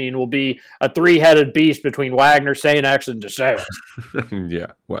school scene will be a 3-headed beast between Wagner, St. X, and DeSale. Yeah,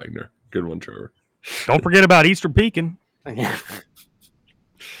 Wagner. Good one, Trevor. Don't forget about Easter Pekin.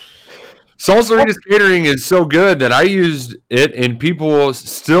 Salsaritas Catering is so good that I used it, and people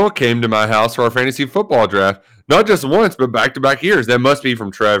still came to my house for our fantasy football draft. Not just once, but back-to-back years. That must be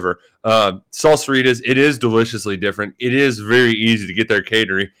from Trevor. Salsaritas, it is deliciously different. It is very easy to get their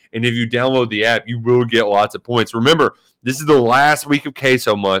catering. And if you download the app, you will get lots of points. Remember, this is the last week of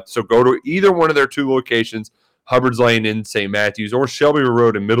Queso month, so go to either one of their 2 locations, Hubbard's Lane in St. Matthews or Shelby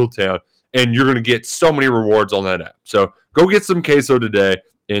Road in Middletown, and you're going to get so many rewards on that app. So go get some queso today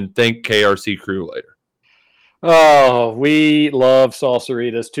and thank KRC Crew later. Oh, we love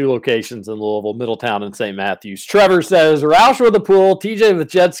Salsaritas. 2 locations in Louisville, Middletown, and St. Matthews. Trevor says, Roush with a pool, TJ with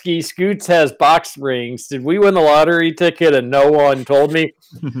jet ski, Scoots has box springs. Did we win the lottery ticket and no one told me?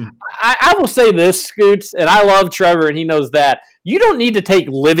 I will say this, Scoots, and I love Trevor, and he knows that. You don't need to take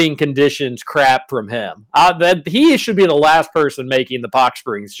living conditions crap from him. He should be the last person making the box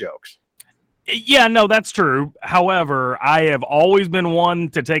springs jokes. Yeah, no, that's true. However, I have always been one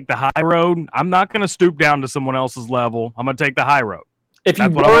to take the high road. I'm not going to stoop down to someone else's level. I'm going to take the high road. If you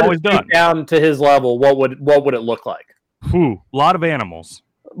were to stoop down to his level, what would it look like? A lot of animals.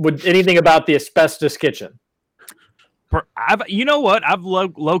 Would anything about the asbestos kitchen? You know what? I've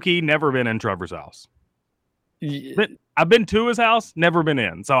low-key never been in Trevor's house. I've been to his house, never been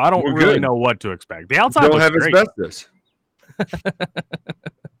in. So I don't really know what to expect. The outside don't have asbestos.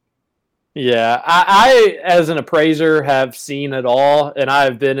 Yeah, I as an appraiser have seen it all, and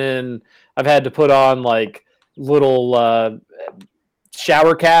I've had to put on like little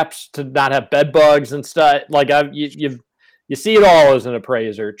shower caps to not have bed bugs and stuff. Like you see it all as an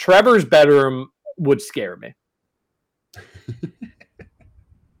appraiser. Trevor's bedroom would scare me.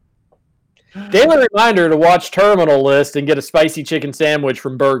 Daily reminder to watch Terminal List and get a spicy chicken sandwich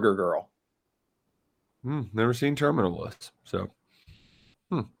from Burger Girl. Never seen Terminal List, so.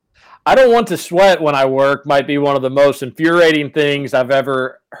 I don't want to sweat when I work might be one of the most infuriating things I've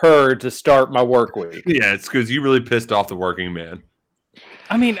ever heard to start my work week. Yeah, it's because you really pissed off the working man.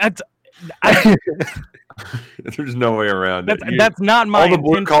 I mean, there's no way around it. That's not my. All the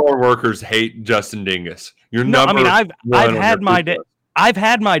blue collar workers hate Justin Dingus. I've had my day. I've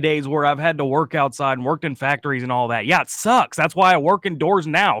had my days where I've had to work outside and worked in factories and all that. Yeah, it sucks. That's why I work indoors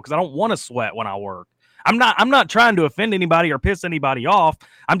now, because I don't want to sweat when I work. I'm not trying to offend anybody or piss anybody off.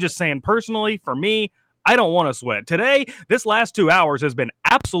 I'm just saying personally, for me, I don't want to sweat. Today, this last 2 hours has been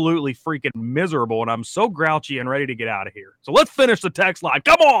absolutely freaking miserable, and I'm so grouchy and ready to get out of here. So let's finish the text line.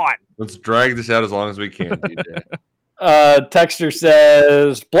 Come on! Let's drag this out as long as we can, TJ. Texter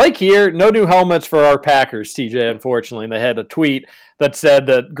says, Blake here, no new helmets for our Packers, TJ, unfortunately. And they had a tweet that said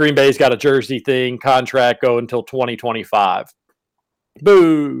that Green Bay's got a jersey thing, contract go until 2025.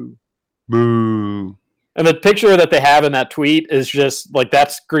 Boo. Boo. And the picture that they have in that tweet is just like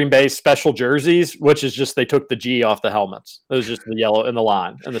that's Green Bay's special jerseys, which is just they took the G off the helmets. It was just the yellow and the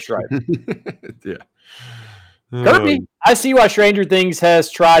line and the stripe. Yeah. Kirby, I see why Stranger Things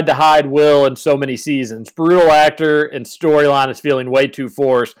has tried to hide Will in so many seasons. Brutal actor and storyline is feeling way too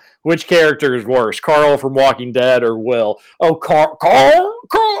forced. Which character is worse, Carl from Walking Dead or Will? Oh, Carl,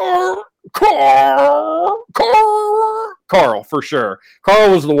 for sure.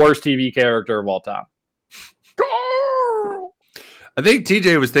 Carl was the worst TV character of all time. I think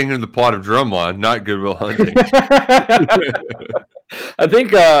TJ was thinking of the plot of Drumline, not Good Will Hunting. I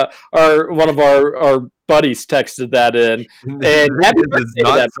think one of our buddies texted that in, and happy birthday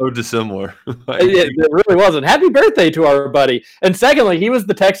not to that. So dissimilar. It really wasn't. Happy birthday to our buddy. And secondly, he was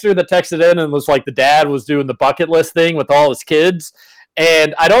the texter that texted in and was like the dad was doing the bucket list thing with all his kids.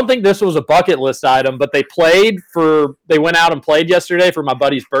 And I don't think this was a bucket list item, but they went out and played yesterday for my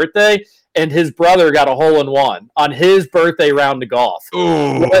buddy's birthday, and his brother got a hole-in-one on his birthday round of golf.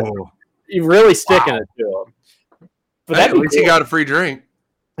 Oh, you really sticking it to him. But at least he got a free drink.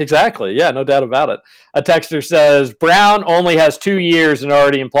 Exactly. Yeah, no doubt about it. A texter says, Brown only has 2 years and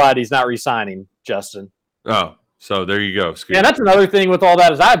already implied he's not re-signing, Justin. Oh, so there you go. Yeah, that's another thing with all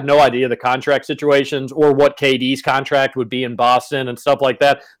that is I have no idea the contract situations or what KD's contract would be in Boston and stuff like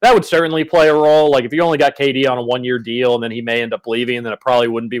that. That would certainly play a role. Like if you only got KD on a 1-year deal and then he may end up leaving, then it probably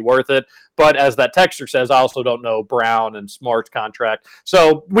wouldn't be worth it. But as that texter says, I also don't know Brown and Smart's contract.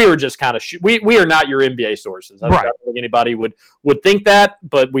 So we were just kind of we are not your NBA sources. I don't think anybody would think that,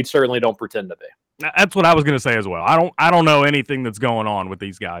 but we certainly don't pretend to be. That's what I was going to say as well. I don't know anything that's going on with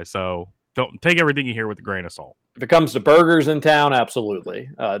these guys, so don't take everything you hear with a grain of salt. If it comes to burgers in town, absolutely.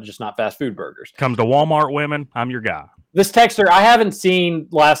 Just not fast food burgers. Comes to Walmart women, I'm your guy. This texter, I haven't seen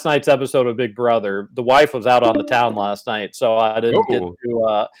last night's episode of Big Brother. The wife was out on the town last night, so I didn't get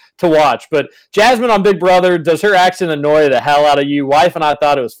to watch. But Jasmine on Big Brother, does her accent annoy the hell out of you? Wife and I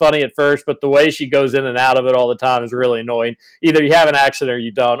thought it was funny at first, but the way she goes in and out of it all the time is really annoying. Either you have an accent or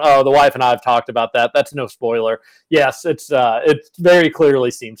you don't. Oh, the wife and I have talked about that. That's no spoiler. Yes, it very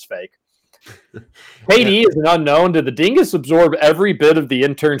clearly seems fake. KD is an unknown. Did the dingus absorb every bit of the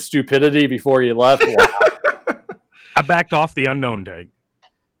intern stupidity before you left? Wow. I backed off the unknown take.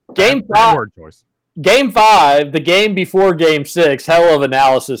 Game 5. Word choice. Game 5, the game before Game 6. Hell of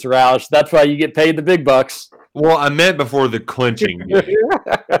analysis, Roush. That's why you get paid the big bucks. Well, I meant before the clinching game.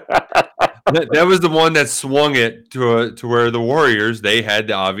 That was the one that swung it to where the Warriors, they had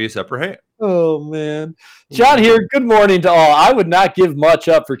the obvious upper hand. Oh, man. John here, good morning to all. I would not give much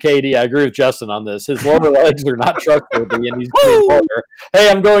up for KD. I agree with Justin on this. His lower legs are not trustworthy, and he's getting older. Hey,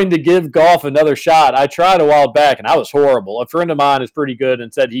 I'm going to give golf another shot. I tried a while back, and I was horrible. A friend of mine is pretty good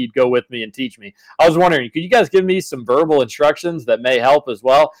and said he'd go with me and teach me. I was wondering, could you guys give me some verbal instructions that may help as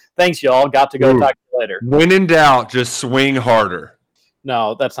well? Thanks, y'all. Got to go. Talk to you later. When in doubt, just swing harder.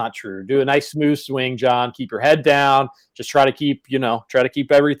 No, that's not true. Do a nice smooth swing, John. Keep your head down. Just try to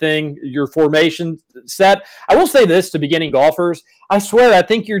keep everything, your formation set. I will say this to beginning golfers. I swear, I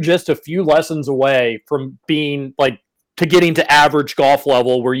think you're just a few lessons away from being to getting to average golf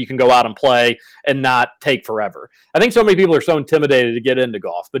level where you can go out and play and not take forever. I think so many people are so intimidated to get into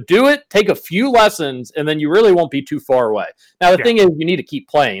golf, but do it, take a few lessons, and then you really won't be too far away. Now, the thing is, you need to keep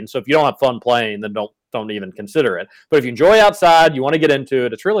playing. So if you don't have fun playing, then don't don't even consider it. But if you enjoy outside, you want to get into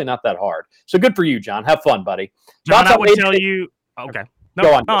it, it's really not that hard. So good for you, John. Have fun, buddy. John, I would tell you. Okay. No,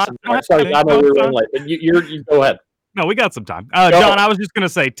 go on. no, Sorry, I know we were running late, but you go ahead. No, we got some time. John, I was just going to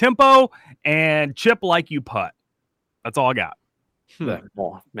say tempo and chip like you putt. That's all I got.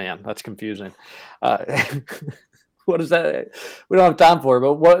 Oh, man, that's confusing. What is that? We don't have time for it,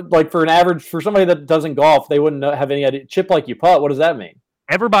 but what, like for somebody that doesn't golf, they wouldn't have any idea. Chip like you putt, what does that mean?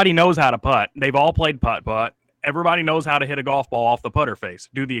 Everybody knows how to putt. They've all played putt. Everybody knows how to hit a golf ball off the putter face.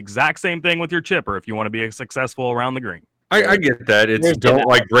 Do the exact same thing with your chipper if you want to be successful around the green. I get that. It's don't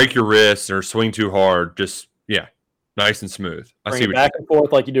like break your wrists or swing too hard. Just, nice and smooth. I see what back and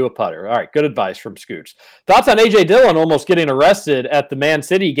forth like you do a putter. All right, good advice from Scoots. Thoughts on A.J. Dillon almost getting arrested at the Man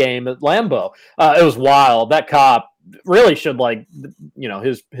City game at Lambeau? It was wild. That cop really should they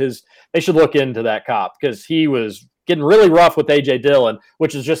should look into that cop because he was getting really rough with A.J. Dillon,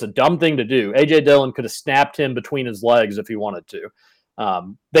 which is just a dumb thing to do. A.J. Dillon could have snapped him between his legs if he wanted to.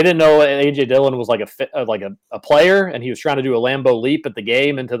 They didn't know A.J. Dillon was like a player, and he was trying to do a Lambeau leap at the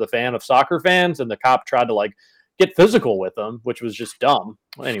game into the fan of soccer fans, and the cop tried to get physical with him, which was just dumb.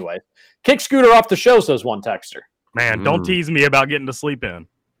 Anyway, kick Scooter off the show, says one texter. Man, don't tease me about getting to sleep in.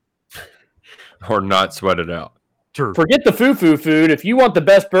 Or not sweat it out. True. Forget the foo-foo food. If you want the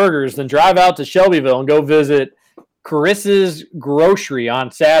best burgers, then drive out to Shelbyville and go visit Carissa's Grocery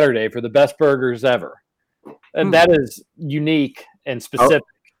on Saturday for the best burgers ever. And that is unique and specific.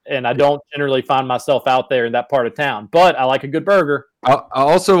 And I don't generally find myself out there in that part of town, but I like a good burger. I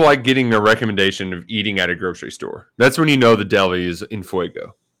also like getting a recommendation of eating at a grocery store. That's when you know the deli is in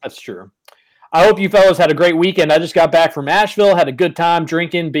fuego. That's true. I hope you fellas had a great weekend. I just got back from Asheville, had a good time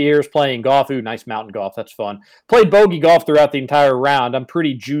drinking beers, playing golf. Ooh, nice mountain golf. That's fun. Played bogey golf throughout the entire round. I'm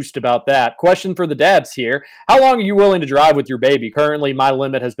pretty juiced about that. Question for the dads here. How long are you willing to drive with your baby? Currently, my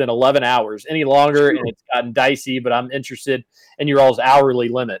limit has been 11 hours. Any longer, and it's gotten dicey, but I'm interested in your all's hourly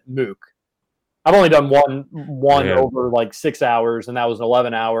limit. Mook. I've only done one over 6 hours, and that was an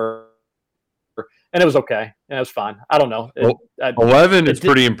 11-hour. And it was okay. And it was fine. I don't know. 11 is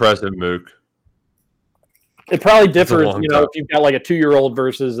pretty impressive, Mook. It probably differs, if you've got a 2-year-old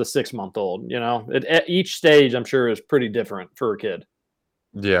versus a 6-month-old. At each stage, I'm sure is pretty different for a kid.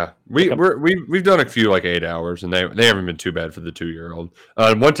 Yeah, we've done a few 8 hours, and they haven't been too bad for the 2-year-old.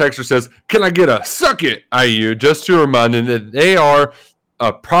 One texter says, "Can I get a suck it, IU?" Just to remind them that they are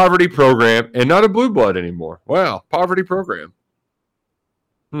a poverty program and not a blue blood anymore. Wow, poverty program.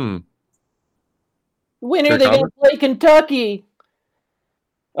 When are they going to play Kentucky?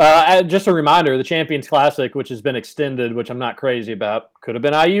 Just a reminder, the Champions Classic, which has been extended, which I'm not crazy about, could have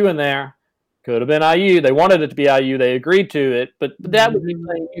been IU in there. Could have been IU. They wanted it to be IU. They agreed to it. But that would be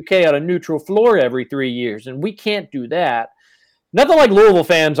playing UK on a neutral floor every 3 years, and we can't do that. Nothing like Louisville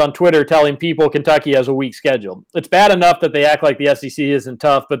fans on Twitter telling people Kentucky has a weak schedule. It's bad enough that they act like the SEC isn't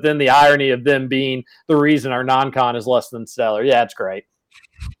tough, but then the irony of them being the reason our non-con is less than stellar. Yeah, it's great.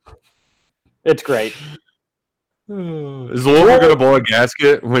 It's great. Is Louisville going to blow a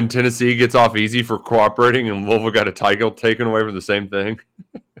gasket when Tennessee gets off easy for cooperating and Louisville got a title taken away for the same thing?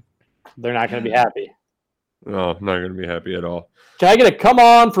 They're not going to be happy. No, not going to be happy at all. Can I get a come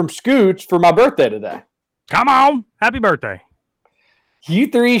on from Scoots for my birthday today? Come on. Happy birthday. You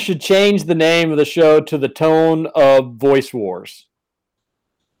three should change the name of the show to the Tone of Voice Wars.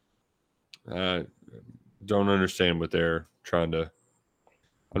 Don't understand what they're trying to...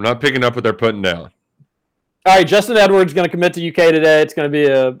 I'm not picking up what they're putting down. All right, Justin Edwards is going to commit to UK today. It's going to be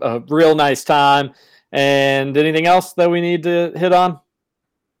a real nice time. And anything else that we need to hit on?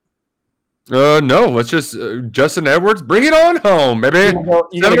 No, let's just Justin Edwards, bring it on home, baby.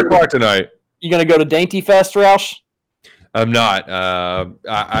 7 o'clock tonight. You going to go to Dainty Fest, Roush? I'm not.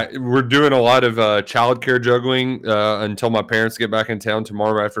 We're doing a lot of childcare juggling until my parents get back in town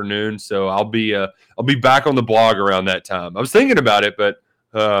tomorrow afternoon. So I'll be back on the blog around that time. I was thinking about it, but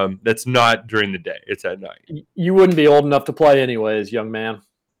that's not during the day. It's at night. You wouldn't be old enough to play anyways, young man.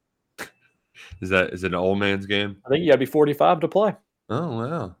 Is it an old man's game? I think you got to be 45 to play. Oh,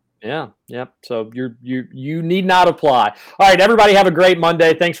 wow. Yeah. So you need not apply. All right, everybody have a great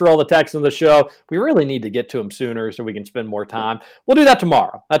Monday. Thanks for all the texts on the show. We really need to get to them sooner so we can spend more time. We'll do that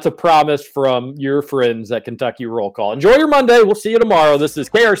tomorrow. That's a promise from your friends at Kentucky Roll Call. Enjoy your Monday. We'll see you tomorrow. This is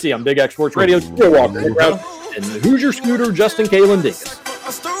KRC on Big X Sports Radio. Joe Walker and Hoosier Scooter, Justin Kalen Dingus.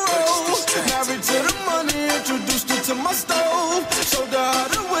 Married to the money, introduced her to my stove. Showed her how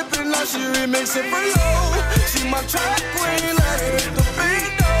to whip it, now she remix it for low. She my track queen,